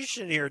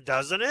situation here,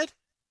 doesn't it?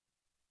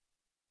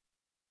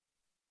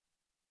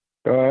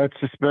 It's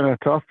just been a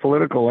tough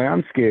political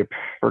landscape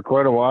for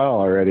quite a while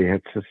already.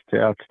 It's just,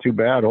 it's too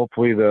bad.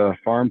 Hopefully the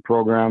farm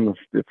program,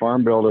 the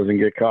farm bill doesn't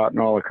get caught in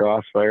all the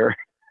crossfire.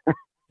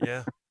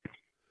 Yeah.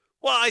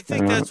 Well, I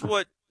think that's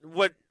what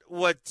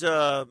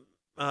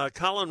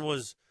Colin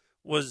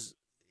was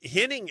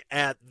hinting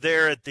at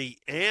there at the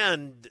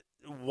end,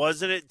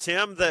 wasn't it,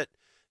 Tim?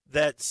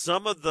 That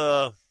some of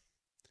the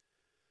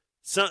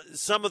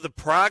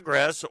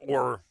progress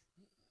or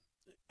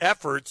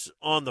efforts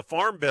on the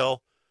Farm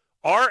Bill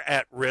are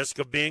at risk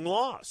of being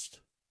lost.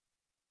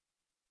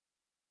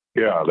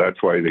 Yeah,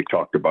 that's why they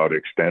talked about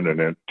extending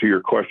it. To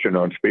your question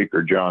on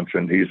Speaker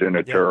Johnson, he's in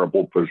a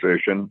terrible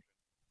position.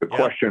 The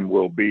question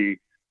will be,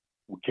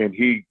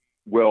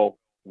 will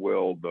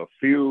the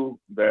few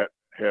that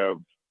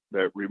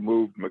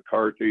removed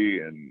McCarthy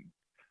and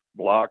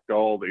blocked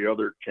all the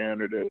other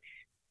candidates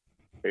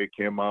take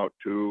him out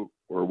too,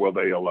 or will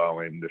they allow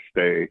him to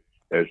stay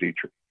as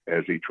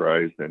he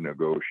tries to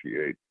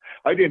negotiate?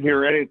 I didn't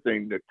hear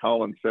anything that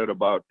Colin said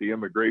about the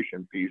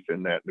immigration piece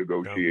in that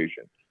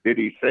negotiation. Did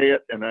he say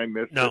it and I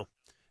missed it?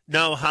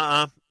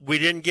 No, we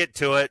didn't get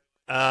to it.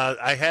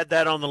 I had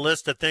that on the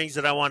list of things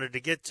that I wanted to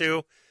get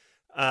to,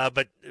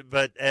 but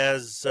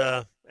as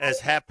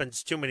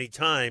happens too many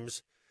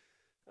times,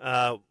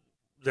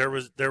 there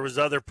was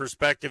other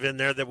perspective in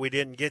there that we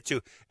didn't get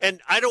to,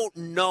 and I don't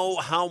know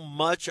how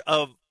much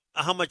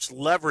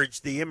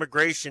leverage the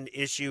immigration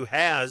issue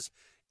has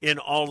in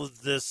all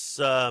of this,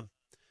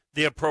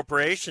 the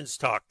appropriations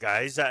talk,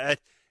 guys.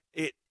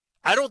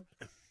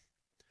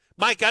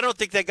 Mike, I don't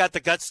think they got the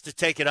guts to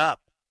take it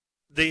up,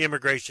 the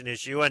immigration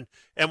issue and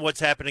what's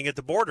happening at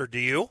the border. Do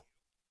you?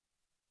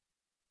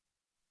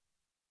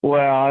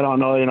 Well, I don't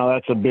know.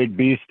 That's a big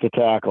beast to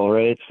tackle,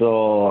 right?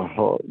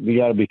 So you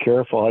got to be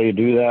careful how you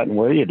do that and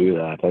where you do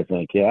that. I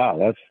think,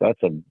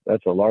 that's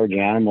a large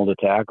animal to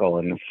tackle,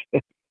 and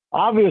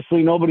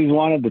obviously nobody's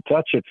wanted to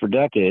touch it for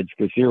decades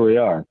because here we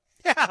are.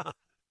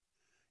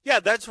 Yeah,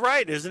 that's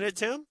right, isn't it,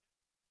 Tim?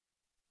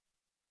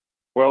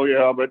 Well,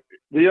 yeah, but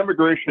the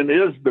immigration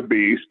is the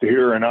beast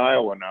here in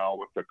Iowa now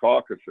with the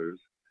caucuses.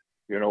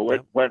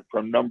 It went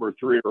from number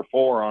 3 or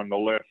 4 on the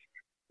list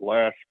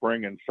last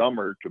spring and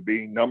summer to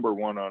being number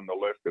 1 on the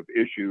list of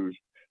issues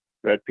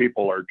that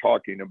people are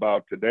talking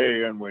about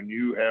today. And when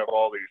you have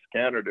all these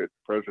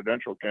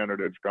presidential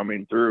candidates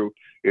coming through,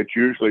 it's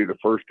usually the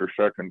first or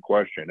second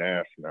question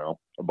asked now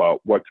about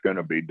what's going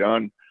to be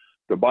done.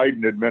 The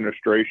Biden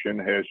administration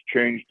has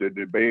changed the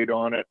debate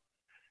on it.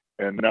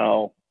 And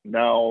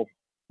now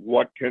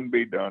what can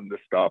be done to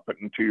stop it?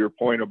 And to your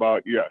point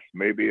about, yes,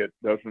 maybe it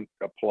doesn't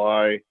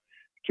apply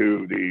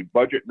to the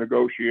budget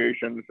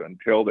negotiations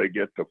until they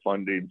get the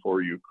funding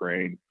for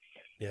Ukraine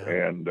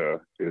and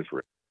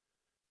Israel.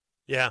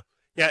 Yeah.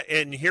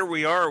 And here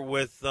we are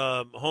with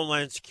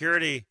Homeland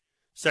Security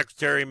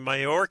Secretary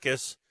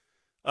Mayorkas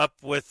up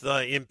with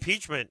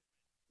impeachment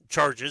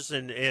charges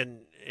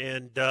and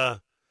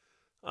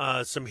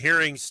some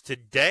hearings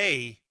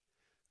today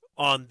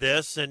on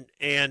this.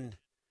 And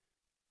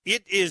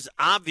it is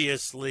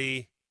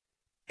obviously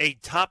a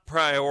top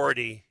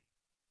priority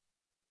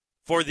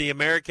for the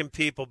American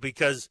people,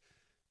 because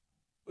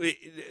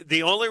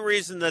the only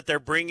reason that they're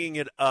bringing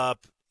it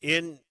up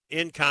in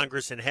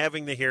Congress and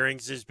having the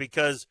hearings is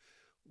because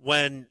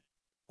when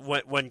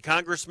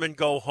congressmen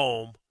go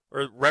home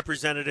or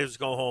representatives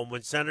go home,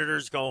 when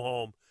senators go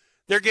home,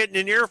 they're getting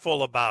an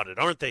earful about it,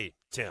 aren't they,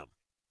 Tim?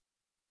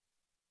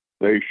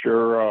 They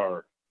sure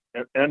are.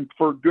 And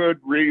for good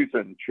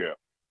reason, Chip.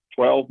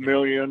 12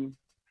 million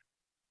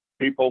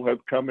people have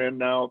come in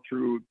now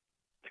through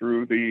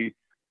the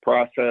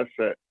process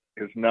that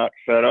is not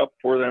set up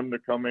for them to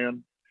come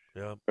in.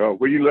 Yeah.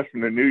 We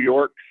listened to New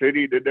York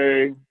City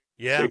today.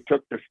 Yeah. They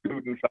took the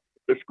students out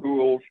of the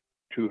schools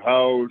to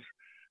house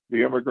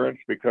the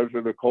immigrants because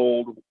of the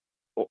cold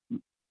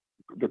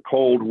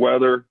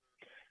weather.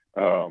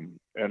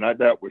 And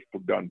that was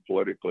done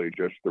politically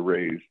just to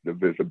raise the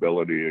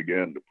visibility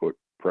again, to put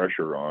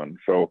pressure on.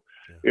 So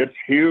it's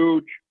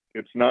huge.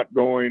 It's not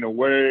going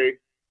away.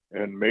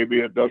 And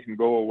maybe it doesn't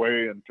go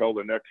away until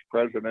the next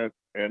president.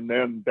 And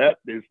then that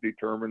is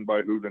determined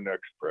by who the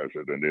next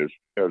president is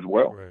as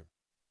well.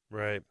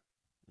 Right.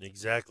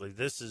 Exactly.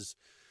 This is,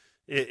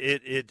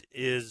 it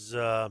is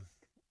an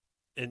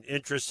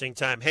interesting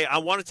time. Hey, I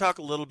want to talk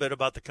a little bit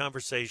about the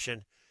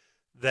conversation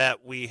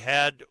that we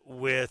had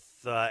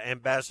with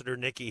Ambassador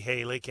Nikki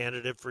Haley,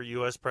 candidate for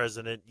U.S.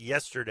 president,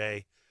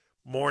 yesterday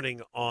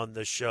morning on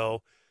the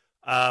show.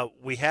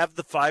 We have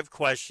the 5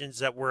 questions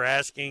that we're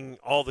asking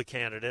all the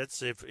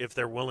candidates if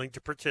they're willing to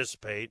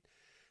participate.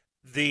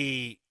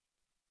 The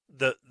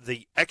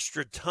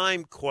extra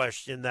time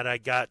question that I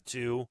got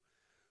to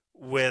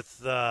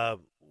with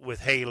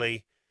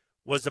Haley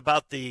was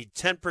about the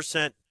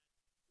 10%.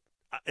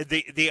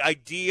 The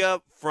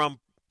idea from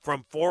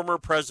former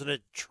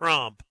President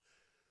Trump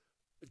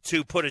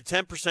to put a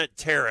 10%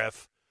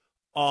 tariff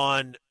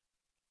on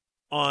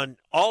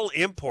all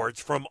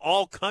imports from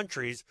all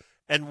countries,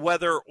 and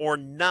whether or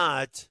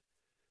not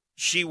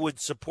she would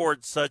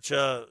support such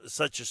a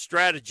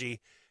strategy.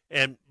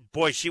 And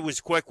boy, she was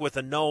quick with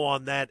a no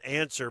on that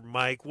answer.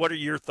 Mike, what are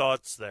your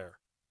thoughts there?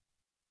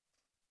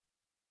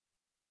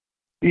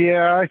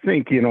 Yeah, I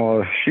think,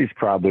 she's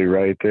probably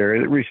right there.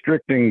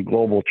 Restricting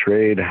global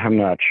trade, I'm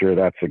not sure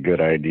that's a good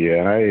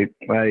idea.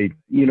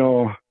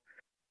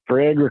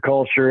 For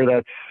agriculture,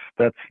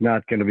 that's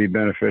not going to be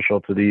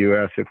beneficial to the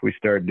U.S. if we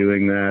start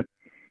doing that.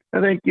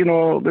 I think,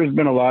 there's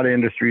been a lot of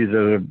industries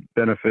that have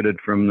benefited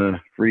from the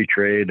free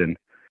trade, and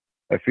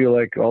I feel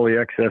like all the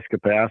excess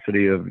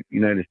capacity of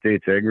United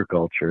States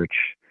agriculture,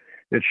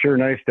 it's sure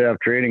nice to have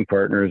trading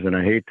partners, and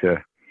I hate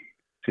to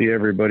see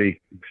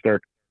everybody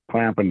start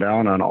clamping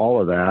down on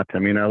all of that. I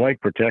mean, I like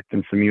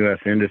protecting some U.S.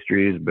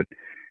 industries, but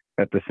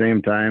at the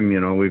same time,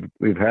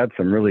 we've had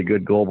some really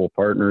good global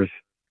partners,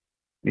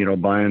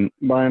 buying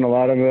a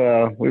lot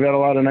of, we've had a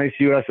lot of nice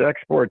U.S.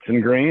 exports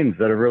and grains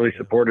that have really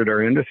supported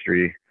our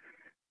industry,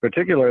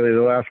 particularly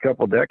the last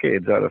couple of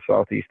decades out of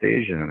Southeast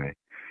Asia. And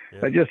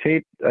I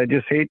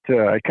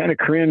kind of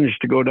cringe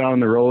to go down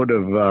the road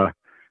of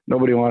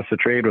nobody wants to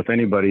trade with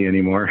anybody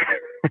anymore.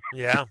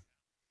 Yeah.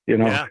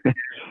 Yeah.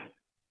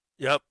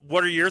 Yep.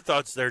 What are your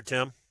thoughts there,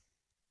 Tim?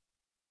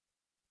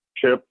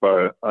 Chip,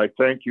 I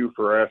thank you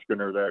for asking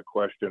her that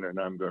question, and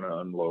I'm going to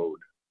unload.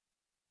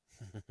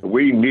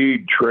 We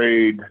need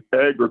trade.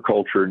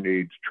 Agriculture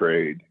needs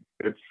trade.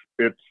 It's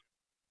the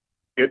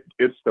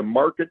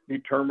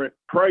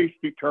price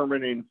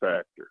determining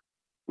factor.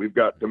 We've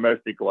got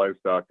domestic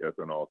livestock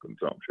ethanol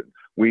consumption.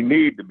 We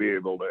need to be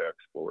able to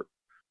export.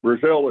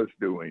 Brazil is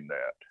doing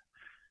that.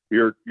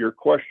 Your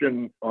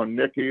question on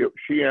Nikki,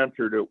 she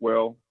answered it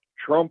well.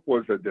 Trump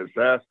was a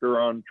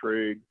disaster on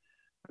trade.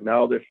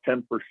 Now this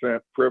 10%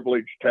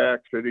 privilege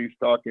tax that he's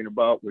talking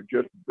about would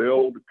just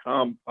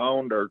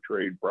compound our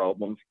trade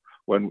problems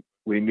when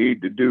we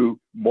need to do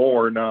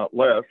more, not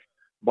less.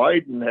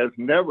 Biden has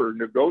never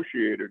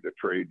negotiated a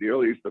trade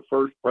deal. He's the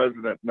first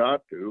president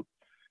not to.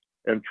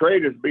 And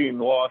trade is being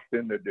lost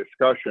in the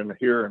discussion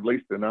here, at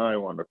least in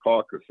Iowa, on the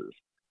caucuses.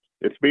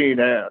 It's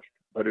being asked,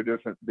 but it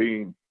isn't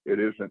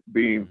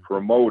being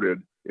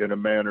promoted in a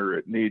manner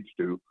it needs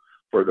to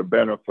for the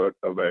benefit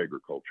of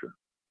agriculture.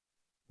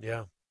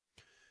 Yeah.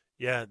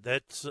 Yeah,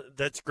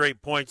 that's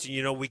great points.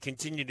 We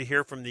continue to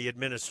hear from the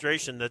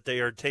administration that they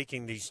are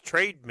taking these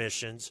trade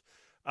missions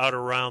out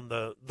around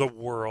the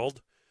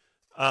world.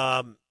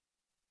 But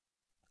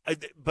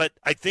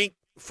I think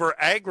for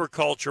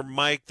agriculture,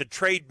 Mike, the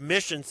trade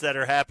missions that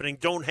are happening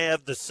don't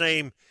have the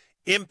same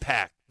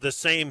impact, the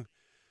same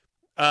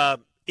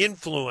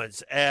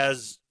influence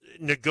as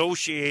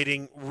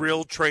negotiating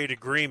real trade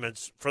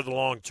agreements for the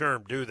long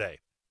term, do they?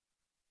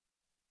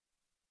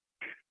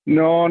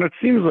 No, and it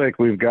seems like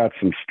we've got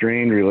some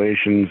strained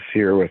relations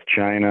here with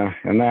China,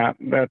 and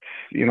that's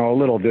a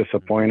little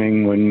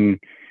disappointing when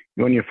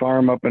you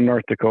farm up in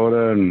North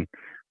Dakota, and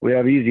we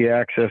have easy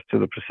access to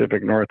the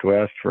Pacific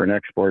Northwest for an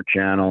export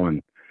channel,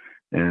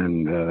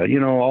 and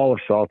all of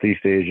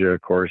Southeast Asia,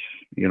 of course,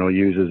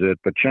 uses it,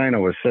 but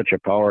China was such a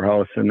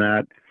powerhouse in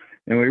that,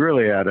 and we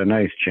really had a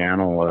nice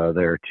channel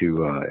there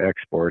to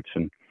exports,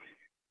 and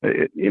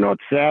it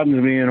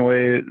saddens me in a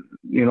way,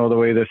 the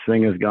way this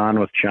thing has gone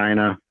with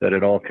China, that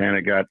it all kind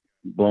of got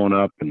blown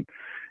up and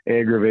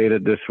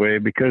aggravated this way,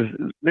 because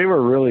they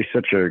were really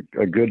such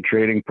a good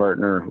trading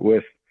partner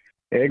with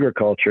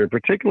agriculture,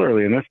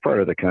 particularly in this part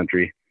of the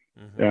country.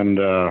 Mm-hmm. And,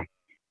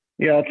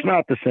 it's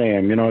not the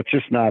same, it's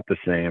just not the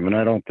same. And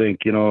I don't think,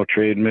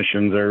 trade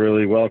missions are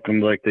really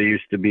welcomed like they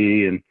used to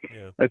be. And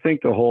I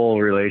think the whole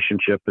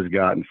relationship has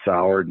gotten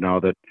soured now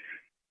that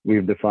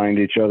we've defined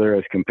each other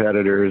as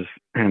competitors.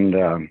 And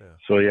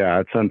so,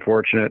 it's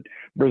unfortunate.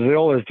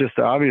 Brazil is just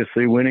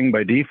obviously winning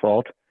by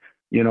default.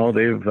 They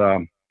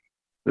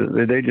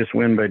just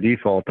win by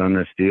default on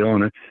this deal.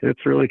 And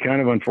it's really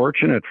kind of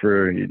unfortunate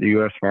for the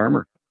U.S.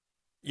 farmer.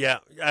 Yeah,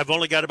 I've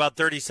only got about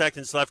 30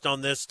 seconds left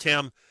on this,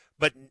 Tim.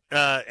 But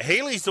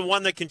Haley's the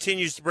one that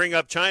continues to bring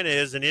up China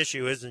as an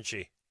issue, isn't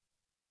she?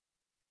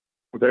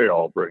 They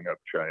all bring up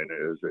China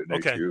as an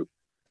issue,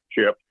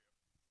 Chip.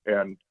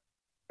 And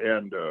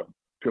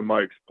to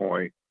Mike's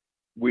point,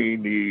 we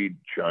need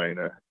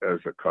China as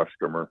a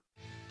customer.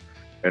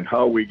 And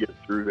how we get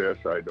through this,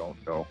 I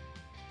don't know.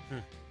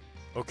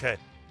 Okay.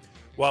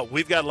 Well,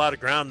 we've got a lot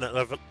of ground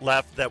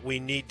left that we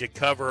need to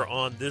cover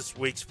on this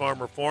week's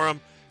Farmer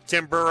Forum.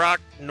 Tim Burrock,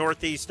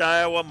 Northeast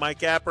Iowa, Mike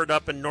Appert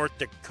up in North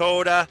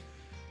Dakota.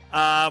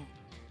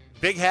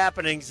 Big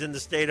happenings in the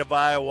state of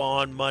Iowa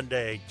on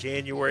Monday,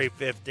 January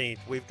 15th.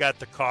 We've got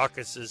the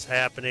caucuses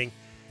happening.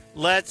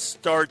 Let's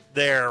start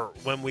there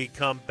when we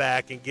come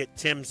back and get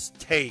Tim's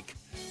take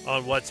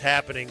on what's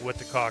happening with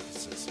the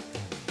caucuses.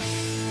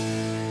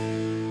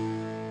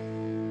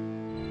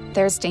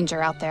 There's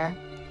danger out there.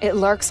 It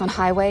lurks on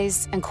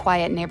highways and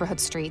quiet neighborhood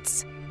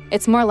streets.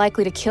 It's more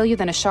likely to kill you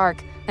than a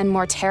shark and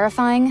more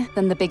terrifying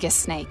than the biggest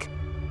snake.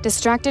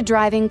 Distracted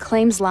driving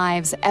claims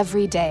lives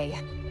every day.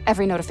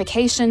 Every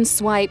notification,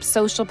 swipe,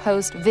 social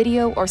post,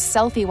 video, or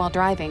selfie while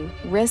driving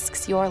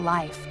risks your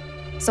life.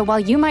 So while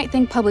you might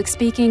think public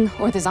speaking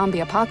or the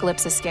zombie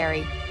apocalypse is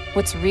scary,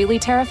 what's really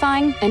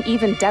terrifying and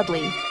even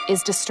deadly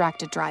is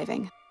distracted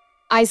driving.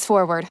 Eyes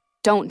forward.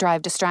 Don't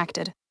drive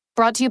distracted.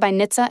 Brought to you by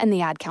NHTSA and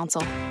the Ad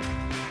Council.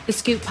 The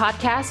Scoop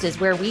podcast is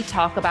where we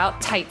talk about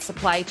tight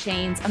supply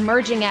chains,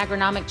 emerging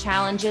agronomic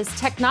challenges,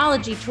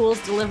 technology tools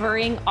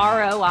delivering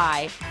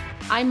ROI.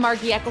 I'm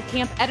Margie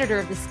Eckelkamp, editor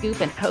of The Scoop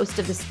and host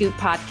of The Scoop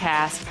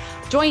podcast.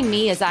 Join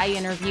me as I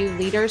interview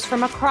leaders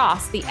from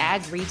across the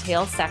ag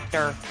retail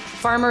sector.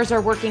 Farmers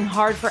are working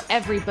hard for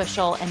every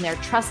bushel, and their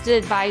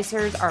trusted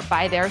advisors are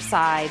by their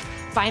side.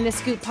 Find The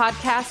Scoop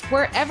podcast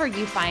wherever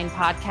you find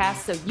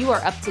podcasts so you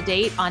are up to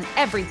date on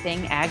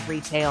everything ag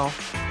retail.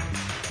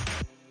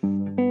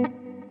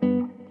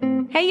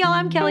 Hey y'all,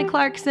 I'm Kelly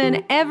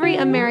Clarkson. Every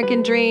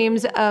American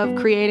dreams of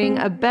creating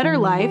a better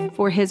life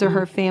for his or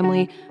her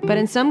family, but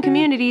in some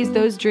communities,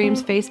 those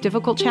dreams face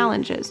difficult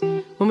challenges.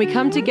 When we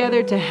come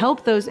together to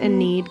help those in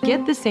need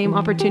get the same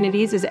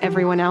opportunities as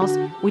everyone else,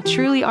 we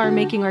truly are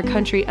making our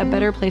country a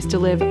better place to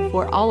live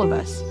for all of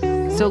us.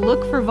 So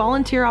look for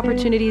volunteer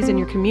opportunities in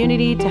your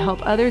community to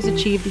help others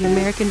achieve the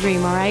American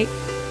dream, all right?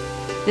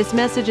 This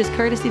message is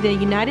courtesy of the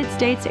United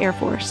States Air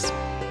Force.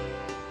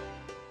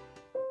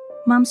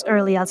 Mom's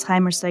early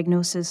Alzheimer's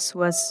diagnosis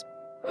was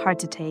hard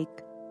to take.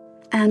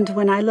 And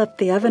when I left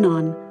the oven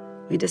on,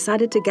 we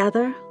decided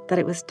together that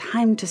it was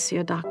time to see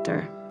a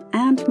doctor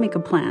and make a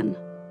plan.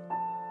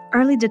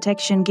 Early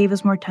detection gave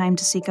us more time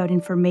to seek out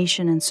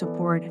information and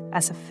support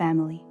as a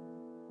family.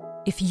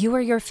 If you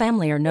or your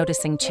family are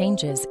noticing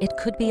changes, it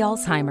could be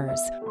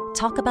Alzheimer's.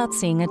 Talk about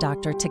seeing a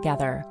doctor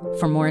together.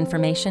 For more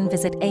information,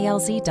 visit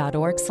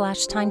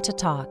alz.org/time to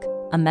talk.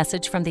 A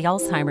message from the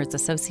Alzheimer's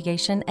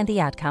Association and the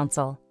Ad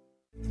Council.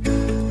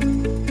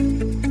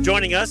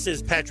 Joining us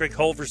is Patrick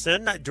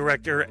Holverson,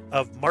 Director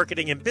of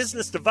Marketing and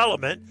Business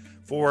Development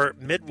for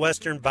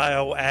Midwestern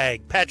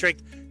BioAg. Patrick,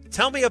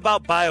 tell me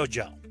about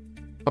BioGel.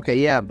 Okay,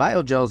 yeah,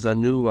 BioGel is a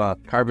new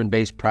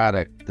carbon-based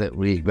product that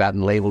we've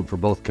gotten labeled for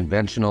both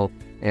conventional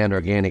and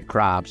organic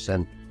crops,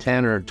 and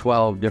 10 or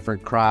 12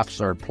 different crops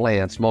or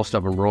plants, most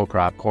of them row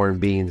crop, corn,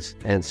 beans,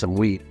 and some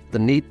wheat. The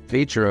neat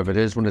feature of it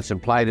is when it's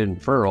applied in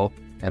furrow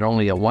at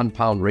only a 1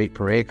 pound rate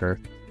per acre,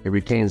 it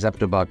retains up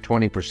to about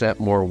 20%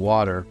 more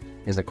water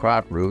in the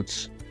crop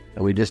roots.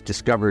 And we just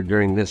discovered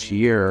during this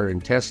year in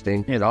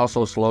testing, it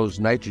also slows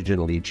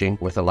nitrogen leaching.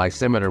 With a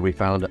lysimeter, we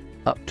found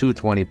up to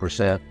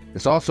 20%.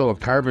 It's also a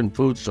carbon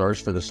food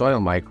source for the soil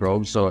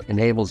microbes, so it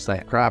enables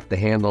that crop to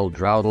handle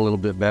drought a little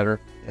bit better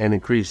and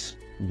increase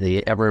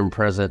the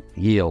ever-present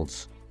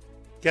yields.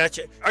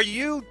 Gotcha. Are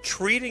you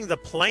treating the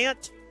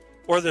plant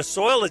or the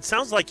soil? It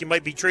sounds like you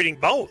might be treating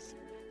both.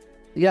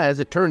 Yeah, as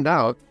it turned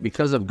out,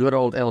 because of good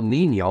old El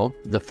Nino,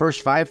 the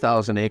first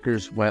 5,000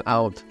 acres went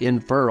out in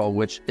furrow,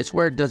 which it's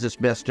where it does its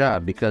best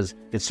job because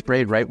it's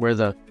sprayed right where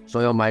the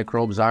soil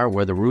microbes are,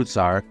 where the roots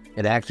are.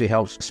 It actually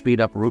helps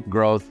speed up root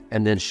growth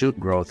and then shoot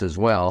growth as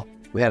well.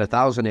 We had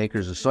 1,000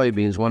 acres of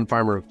soybeans. One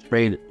farmer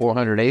sprayed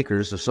 400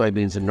 acres of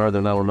soybeans in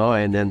northern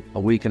Illinois, and then a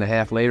week and a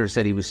half later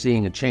said he was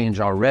seeing a change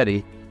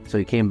already. So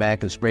he came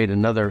back and sprayed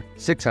another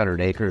 600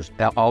 acres,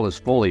 all his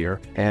foliar,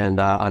 and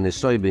on his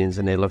soybeans,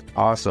 and they looked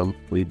awesome.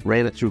 We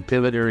ran it through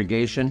pivot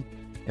irrigation,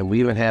 and we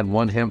even had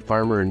one hemp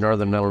farmer in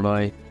northern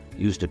Illinois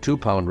used a 2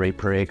 pound rate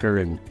per acre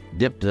and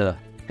dipped the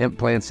hemp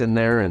plants in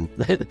there, and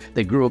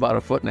they grew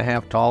about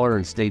 1.5 feet taller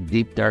and stayed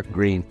deep dark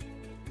green.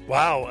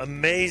 Wow,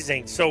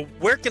 amazing. So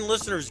where can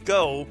listeners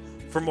go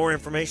for more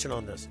information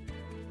on this?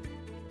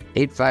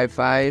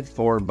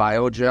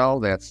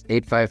 855-4-BioGel. That's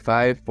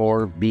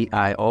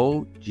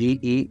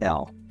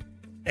 855-4-BIOGEL.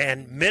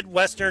 And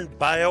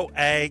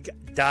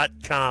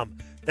MidwesternBioAg.com.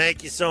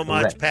 Thank you so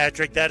much, Correct.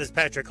 Patrick. That is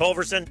Patrick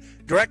Holverson,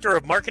 Director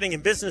of Marketing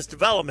and Business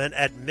Development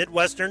at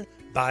Midwestern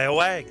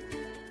BioAg.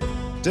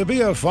 To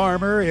be a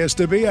farmer is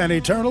to be an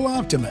eternal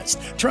optimist,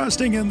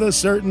 trusting in the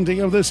certainty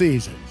of the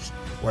seasons,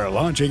 where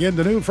launching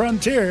into new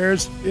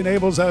frontiers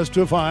enables us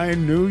to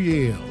find new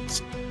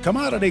yields.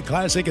 Commodity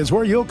Classic is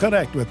where you'll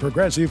connect with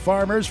progressive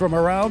farmers from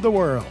around the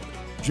world,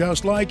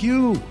 just like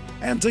you.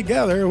 And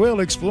together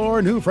we'll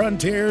explore new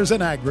frontiers in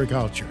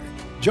agriculture.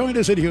 Join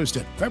us in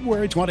Houston,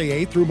 February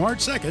 28th through March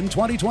 2nd,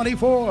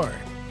 2024.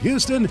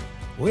 Houston,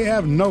 we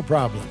have no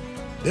problem.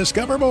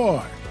 Discover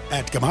more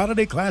at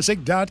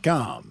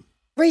CommodityClassic.com.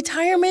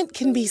 Retirement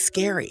can be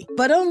scary,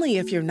 but only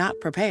if you're not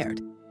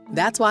prepared.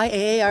 That's why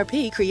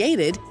AARP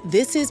created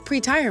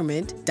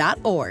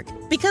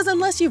thisispretirement.org. Because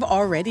unless you've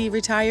already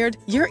retired,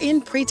 you're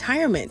in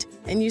pretirement,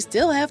 and you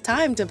still have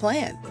time to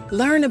plan.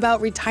 Learn about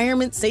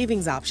retirement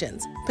savings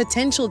options,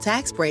 potential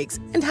tax breaks,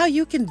 and how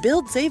you can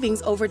build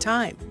savings over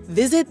time.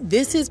 Visit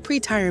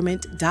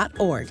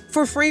thisispretirement.org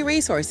for free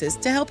resources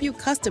to help you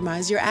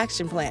customize your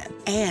action plan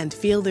and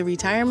feel the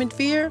retirement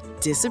fear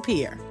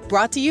disappear.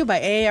 Brought to you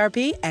by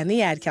AARP and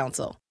the Ad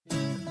Council.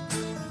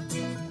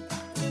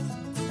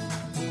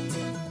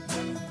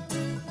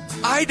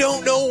 I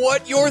don't know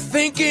what you're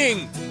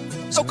thinking.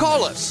 So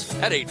call us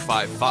at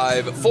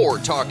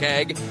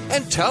 855-4-TALK-AG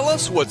and tell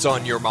us what's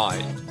on your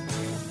mind.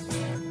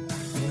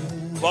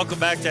 Welcome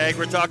back to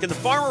AgriTalk and the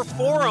Farmer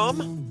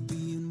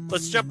Forum.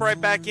 Let's jump right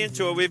back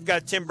into it. We've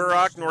got Tim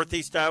Burrock,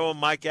 Northeast Iowa,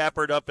 Mike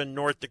Appert up in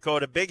North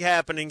Dakota. Big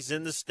happenings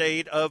in the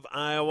state of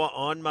Iowa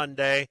on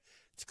Monday.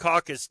 It's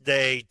caucus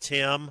day,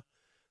 Tim.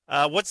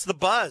 What's the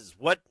buzz?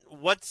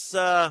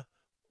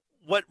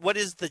 what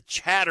is the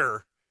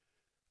chatter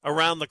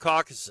around the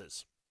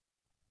caucuses?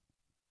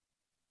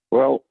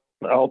 Well,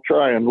 I'll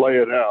try and lay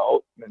it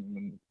out,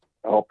 and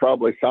I'll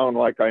probably sound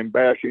like I'm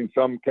bashing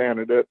some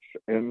candidates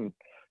and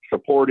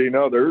supporting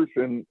others,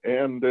 and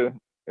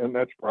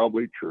that's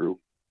probably true.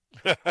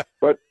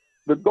 But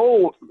the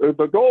goal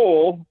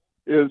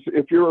is,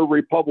 if you're a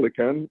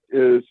Republican,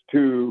 is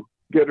to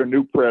get a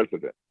new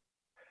president.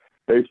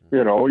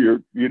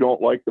 You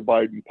don't like the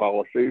Biden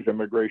policies,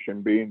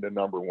 immigration being the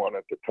number one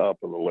at the top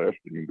of the list,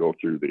 and you go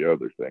through the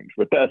other things.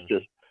 But that's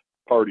just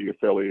party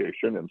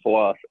affiliation and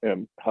philosophy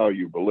and how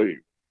you believe.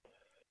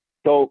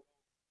 So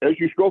as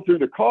you go through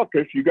the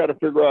caucus, you got to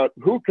figure out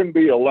who can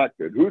be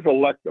elected, who's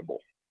electable.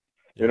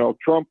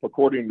 Trump,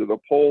 according to the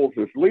polls,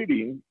 is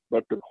leading,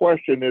 but the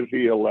question is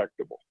he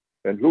electable?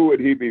 And who would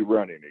he be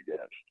running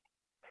against?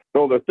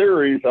 So the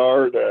theories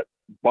are that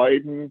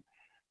Biden,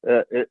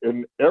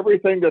 and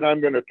everything that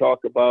I'm going to talk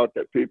about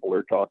that people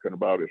are talking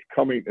about is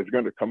going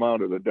to come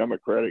out of the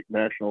Democratic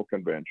National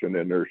Convention.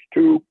 And there's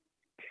two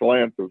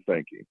slants of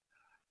thinking.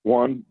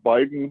 One,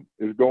 Biden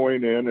is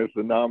going in as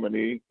the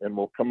nominee and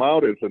will come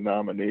out as the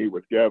nominee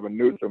with Gavin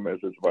Newsom as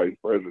his vice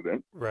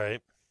president.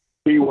 Right.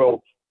 He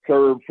will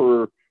serve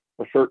for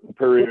a certain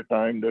period of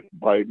time, that's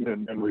Biden,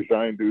 and then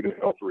resign due to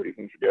health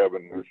reasons.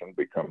 Gavin Newsom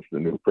becomes the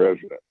new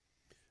president.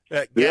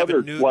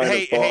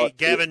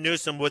 Gavin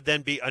Newsom would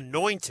then be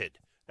anointed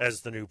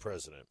as the new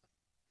president.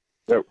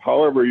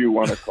 However you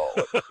want to call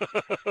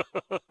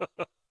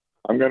it.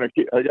 I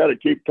got to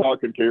keep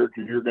talking to you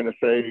because you're going to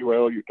say,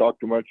 well, you talk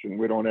too much and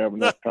we don't have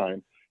enough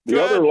time.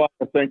 The other line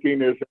of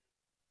thinking is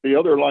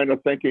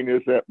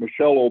that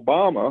Michelle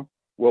Obama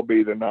will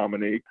be the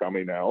nominee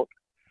coming out,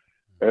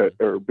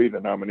 or be the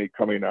nominee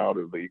coming out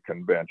of the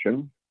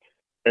convention.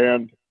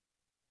 And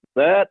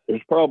that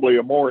is probably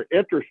a more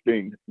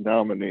interesting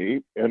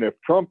nominee. And if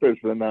Trump is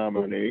the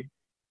nominee,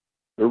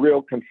 the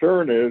real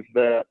concern is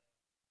that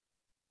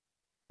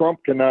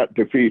Trump cannot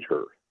defeat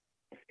her.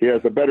 He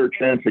has a better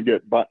chance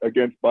against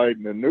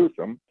Biden and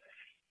Newsom.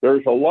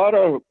 There's a lot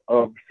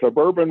of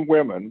suburban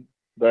women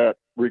that,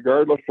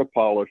 regardless of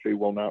policy,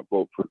 will not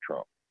vote for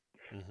Trump.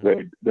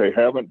 Mm-hmm.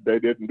 They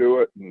didn't do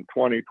it in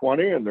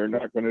 2020, and they're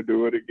not going to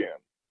do it again.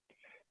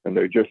 And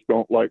they just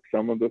don't like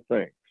some of the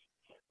things.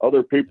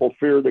 Other people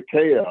fear the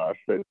chaos,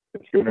 that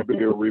it's going to be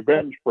a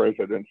revenge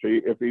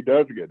presidency if he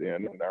does get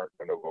in, and aren't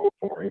going to vote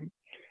for him.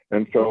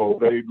 And so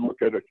they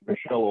look at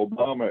Michelle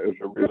Obama as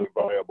a really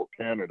viable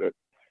candidate.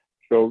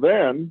 So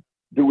then,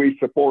 do we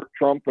support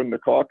Trump in the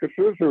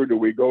caucuses, or do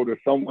we go to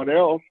someone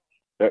else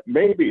that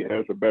maybe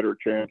has a better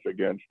chance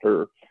against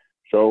her?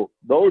 So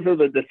those are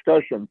the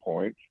discussion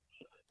points.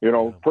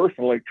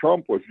 Personally,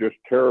 Trump was just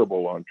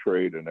terrible on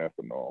trade and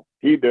ethanol.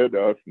 He did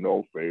us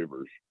no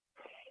favors.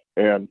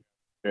 And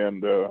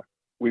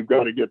we've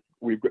got to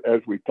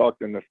as we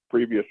talked in this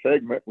previous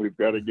segment, we've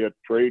got to get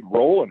trade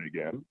rolling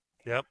again.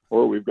 Yep.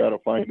 Or we've got to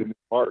find a new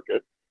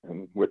market,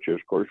 and which is,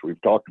 of course,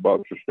 we've talked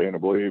about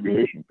sustainable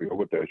aviation fuel,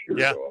 but that's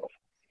years off.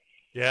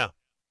 Yeah.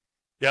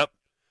 Yep.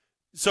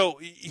 So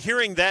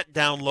hearing that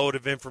download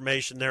of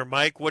information there,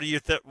 Mike, what are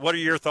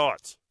your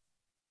thoughts?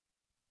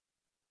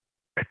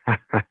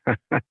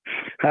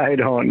 I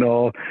don't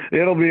know.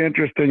 It'll be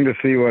interesting to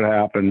see what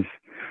happens.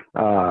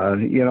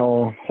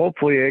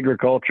 Hopefully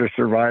agriculture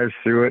survives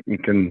through it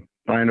and can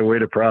find a way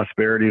to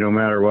prosperity no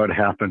matter what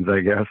happens,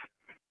 I guess.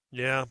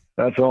 Yeah.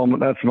 That's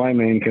my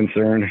main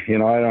concern.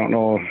 I don't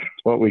know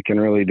what we can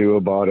really do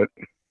about it.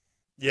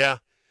 Yeah.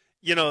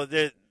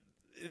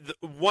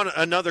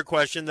 Another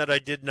question that I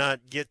did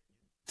not get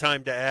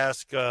time to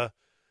ask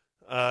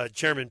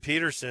Chairman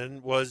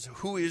Peterson was,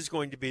 who is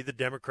going to be the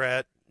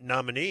Democrat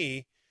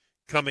nominee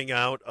coming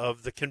out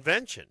of the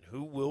convention?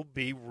 Who will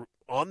be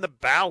on the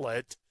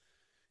ballot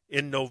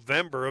in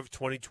November of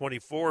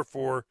 2024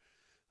 for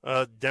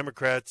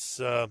Democrats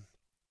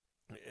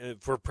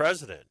for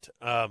president?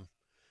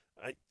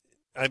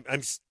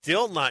 I'm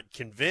still not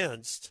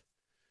convinced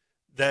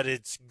that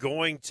it's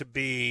going to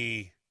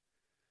be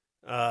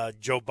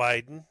Joe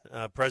Biden,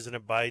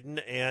 President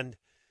Biden, and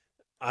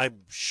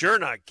I'm sure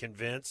not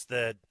convinced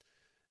that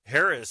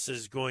Harris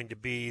is going to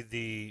be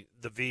the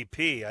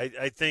VP.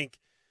 I think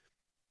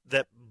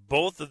that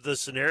both of the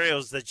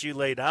scenarios that you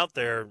laid out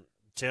there,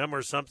 Tim,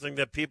 are something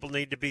that people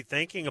need to be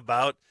thinking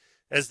about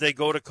as they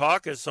go to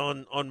caucus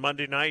on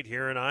Monday night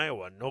here in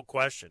Iowa. No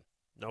question.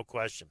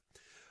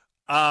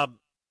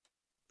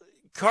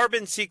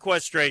 Carbon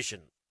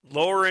sequestration,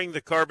 lowering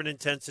the carbon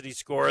intensity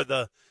score of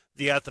the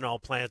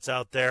ethanol plants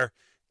out there.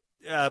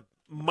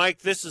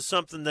 Mike, this is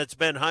something that's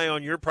been high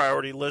on your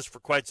priority list for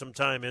quite some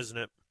time, isn't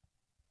it?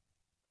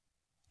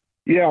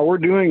 Yeah, we're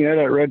doing it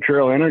at Red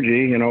Trail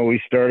Energy.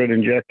 We started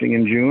injecting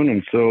in June,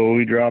 and so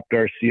we dropped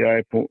our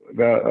CI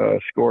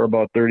score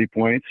about 30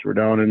 points. We're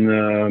down in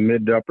the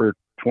mid to upper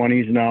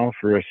 20s now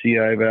for a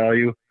CI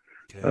value.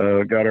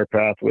 Okay. Got our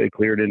pathway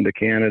cleared into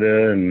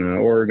Canada and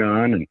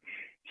Oregon, and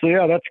so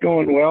yeah, that's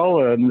going well.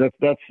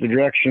 That's the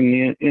direction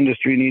the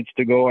industry needs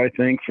to go, I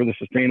think, for the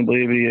sustainable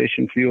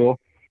aviation fuel.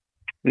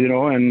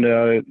 And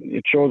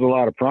it shows a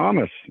lot of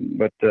promise.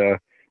 But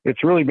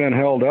it's really been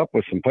held up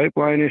with some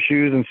pipeline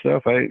issues and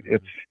stuff.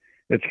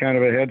 It's kind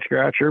of a head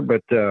scratcher,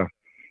 but I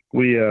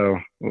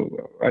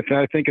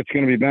think it's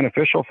going to be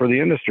beneficial for the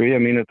industry. I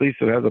mean, at least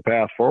it has a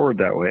path forward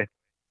that way.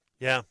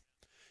 Yeah.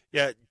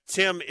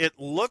 Tim, it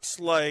looks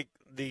like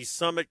the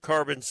Summit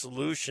Carbon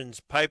Solutions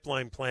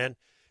pipeline plan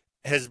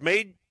has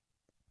made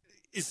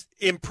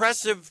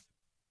impressive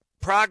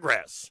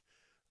progress.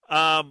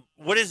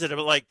 What is it?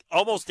 Like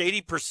almost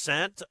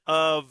 80%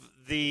 of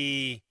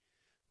the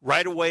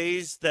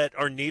right-of-ways that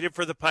are needed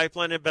for the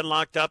pipeline have been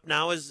locked up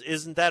now.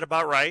 Isn't that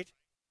about right?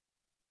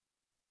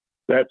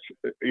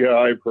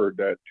 I've heard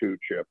that too,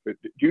 Chip. Do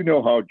you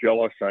know how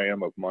jealous I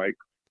am of Mike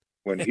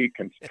when he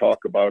can talk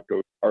about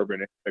those carbon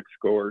index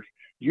scores?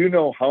 Do you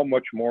know how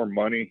much more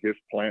money his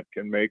plant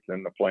can make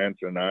than the plants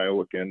in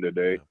Iowa can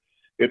today?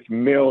 It's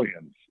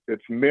millions.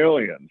 It's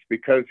millions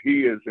because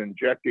he is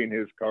injecting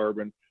his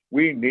carbon.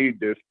 We need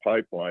this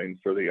pipeline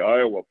so the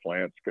Iowa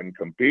plants can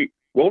compete.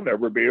 We'll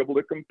never be able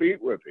to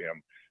compete with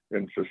him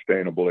in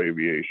sustainable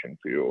aviation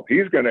fuel.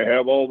 He's going to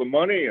have all the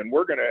money and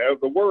we're going to have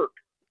the work.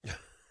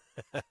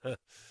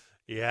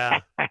 Yeah.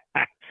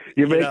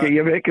 You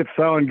make it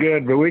sound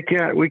good, but we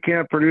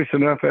can't produce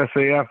enough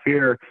SAF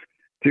here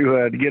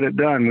to get it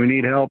done. We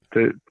need help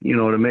to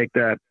make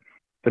that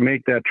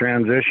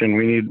transition.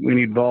 We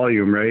need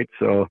volume, right?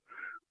 So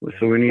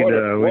we need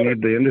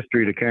the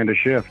industry to kind of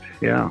shift.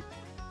 Yeah.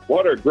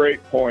 What a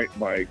great point,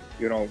 Mike.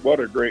 What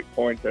a great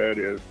point that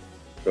is.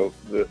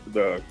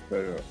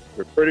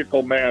 The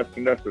critical mass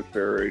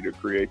necessary to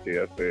create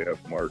the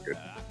SAF market.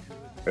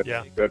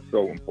 That's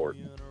so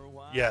important.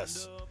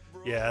 Yes.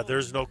 Yeah,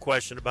 there's no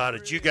question about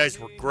it. You guys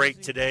were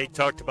great today.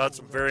 Talked about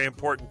some very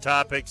important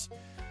topics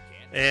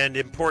and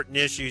important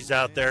issues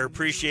out there.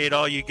 Appreciate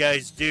all you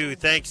guys do.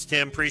 Thanks,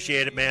 Tim.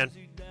 Appreciate it, man.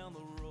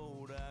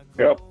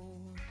 Yep. All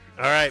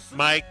right,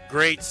 Mike,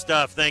 great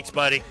stuff. Thanks,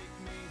 buddy.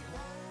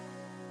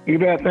 You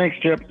bet. Thanks,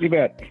 Chip. You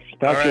bet.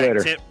 Talk to you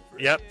later.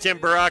 Tim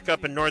Barak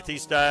up in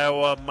Northeast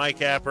Iowa, Mike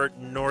Appert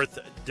in North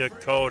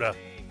Dakota.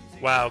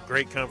 Wow,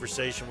 great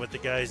conversation with the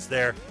guys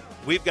there.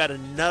 We've got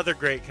another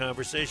great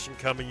conversation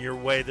coming your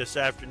way this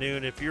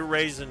afternoon. If you're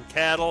raising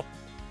cattle,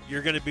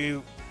 you're going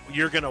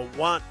to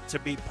want to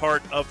be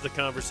part of the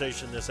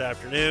conversation this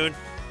afternoon.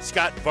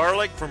 Scott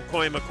Varlick from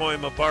Koima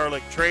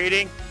Varlick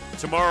Trading.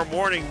 Tomorrow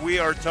morning, we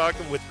are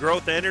talking with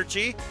Growth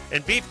Energy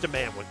and Beef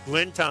Demand with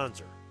Glenn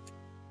Tonzer.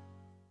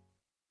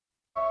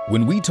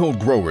 When we told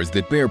growers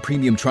that Bayer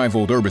Premium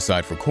Tri-Volt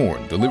herbicide for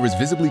corn delivers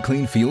visibly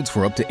clean fields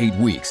for up to 8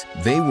 weeks,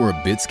 they were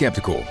a bit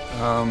skeptical.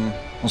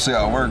 We'll see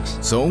how it works.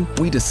 So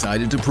we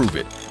decided to prove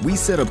it. We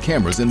set up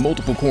cameras in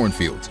multiple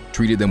cornfields,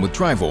 treated them with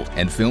Tri-Volt,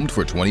 and filmed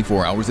for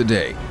 24 hours a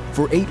day.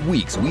 For 8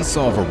 weeks, we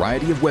saw a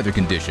variety of weather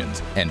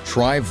conditions, and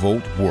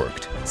Tri-Volt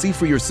worked. See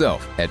for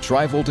yourself at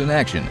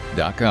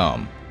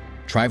TriVoltInAction.com.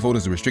 Tri-Volt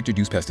is a restricted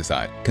use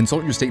pesticide.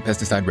 Consult your state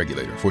pesticide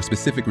regulator for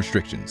specific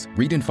restrictions.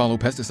 Read and follow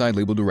pesticide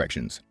label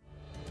directions.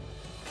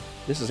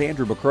 This is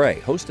Andrew McCrae,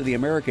 host of the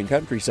American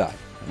Countryside.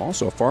 I'm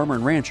also a farmer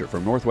and rancher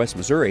from Northwest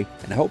Missouri,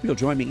 and I hope you'll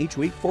join me each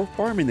week for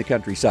Farming the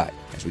Countryside,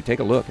 as we take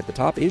a look at the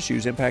top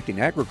issues impacting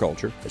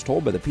agriculture as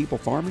told by the people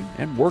farming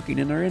and working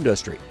in our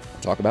industry.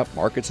 We'll talk about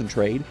markets and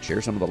trade,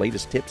 share some of the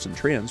latest tips and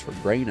trends for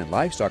grain and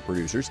livestock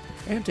producers,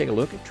 and take a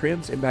look at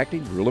trends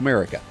impacting rural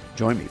America.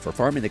 Join me for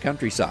Farming the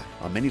Countryside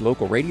on many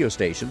local radio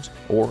stations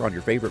or on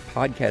your favorite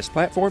podcast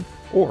platform,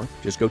 or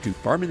just go to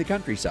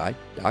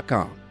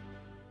farmingthecountryside.com.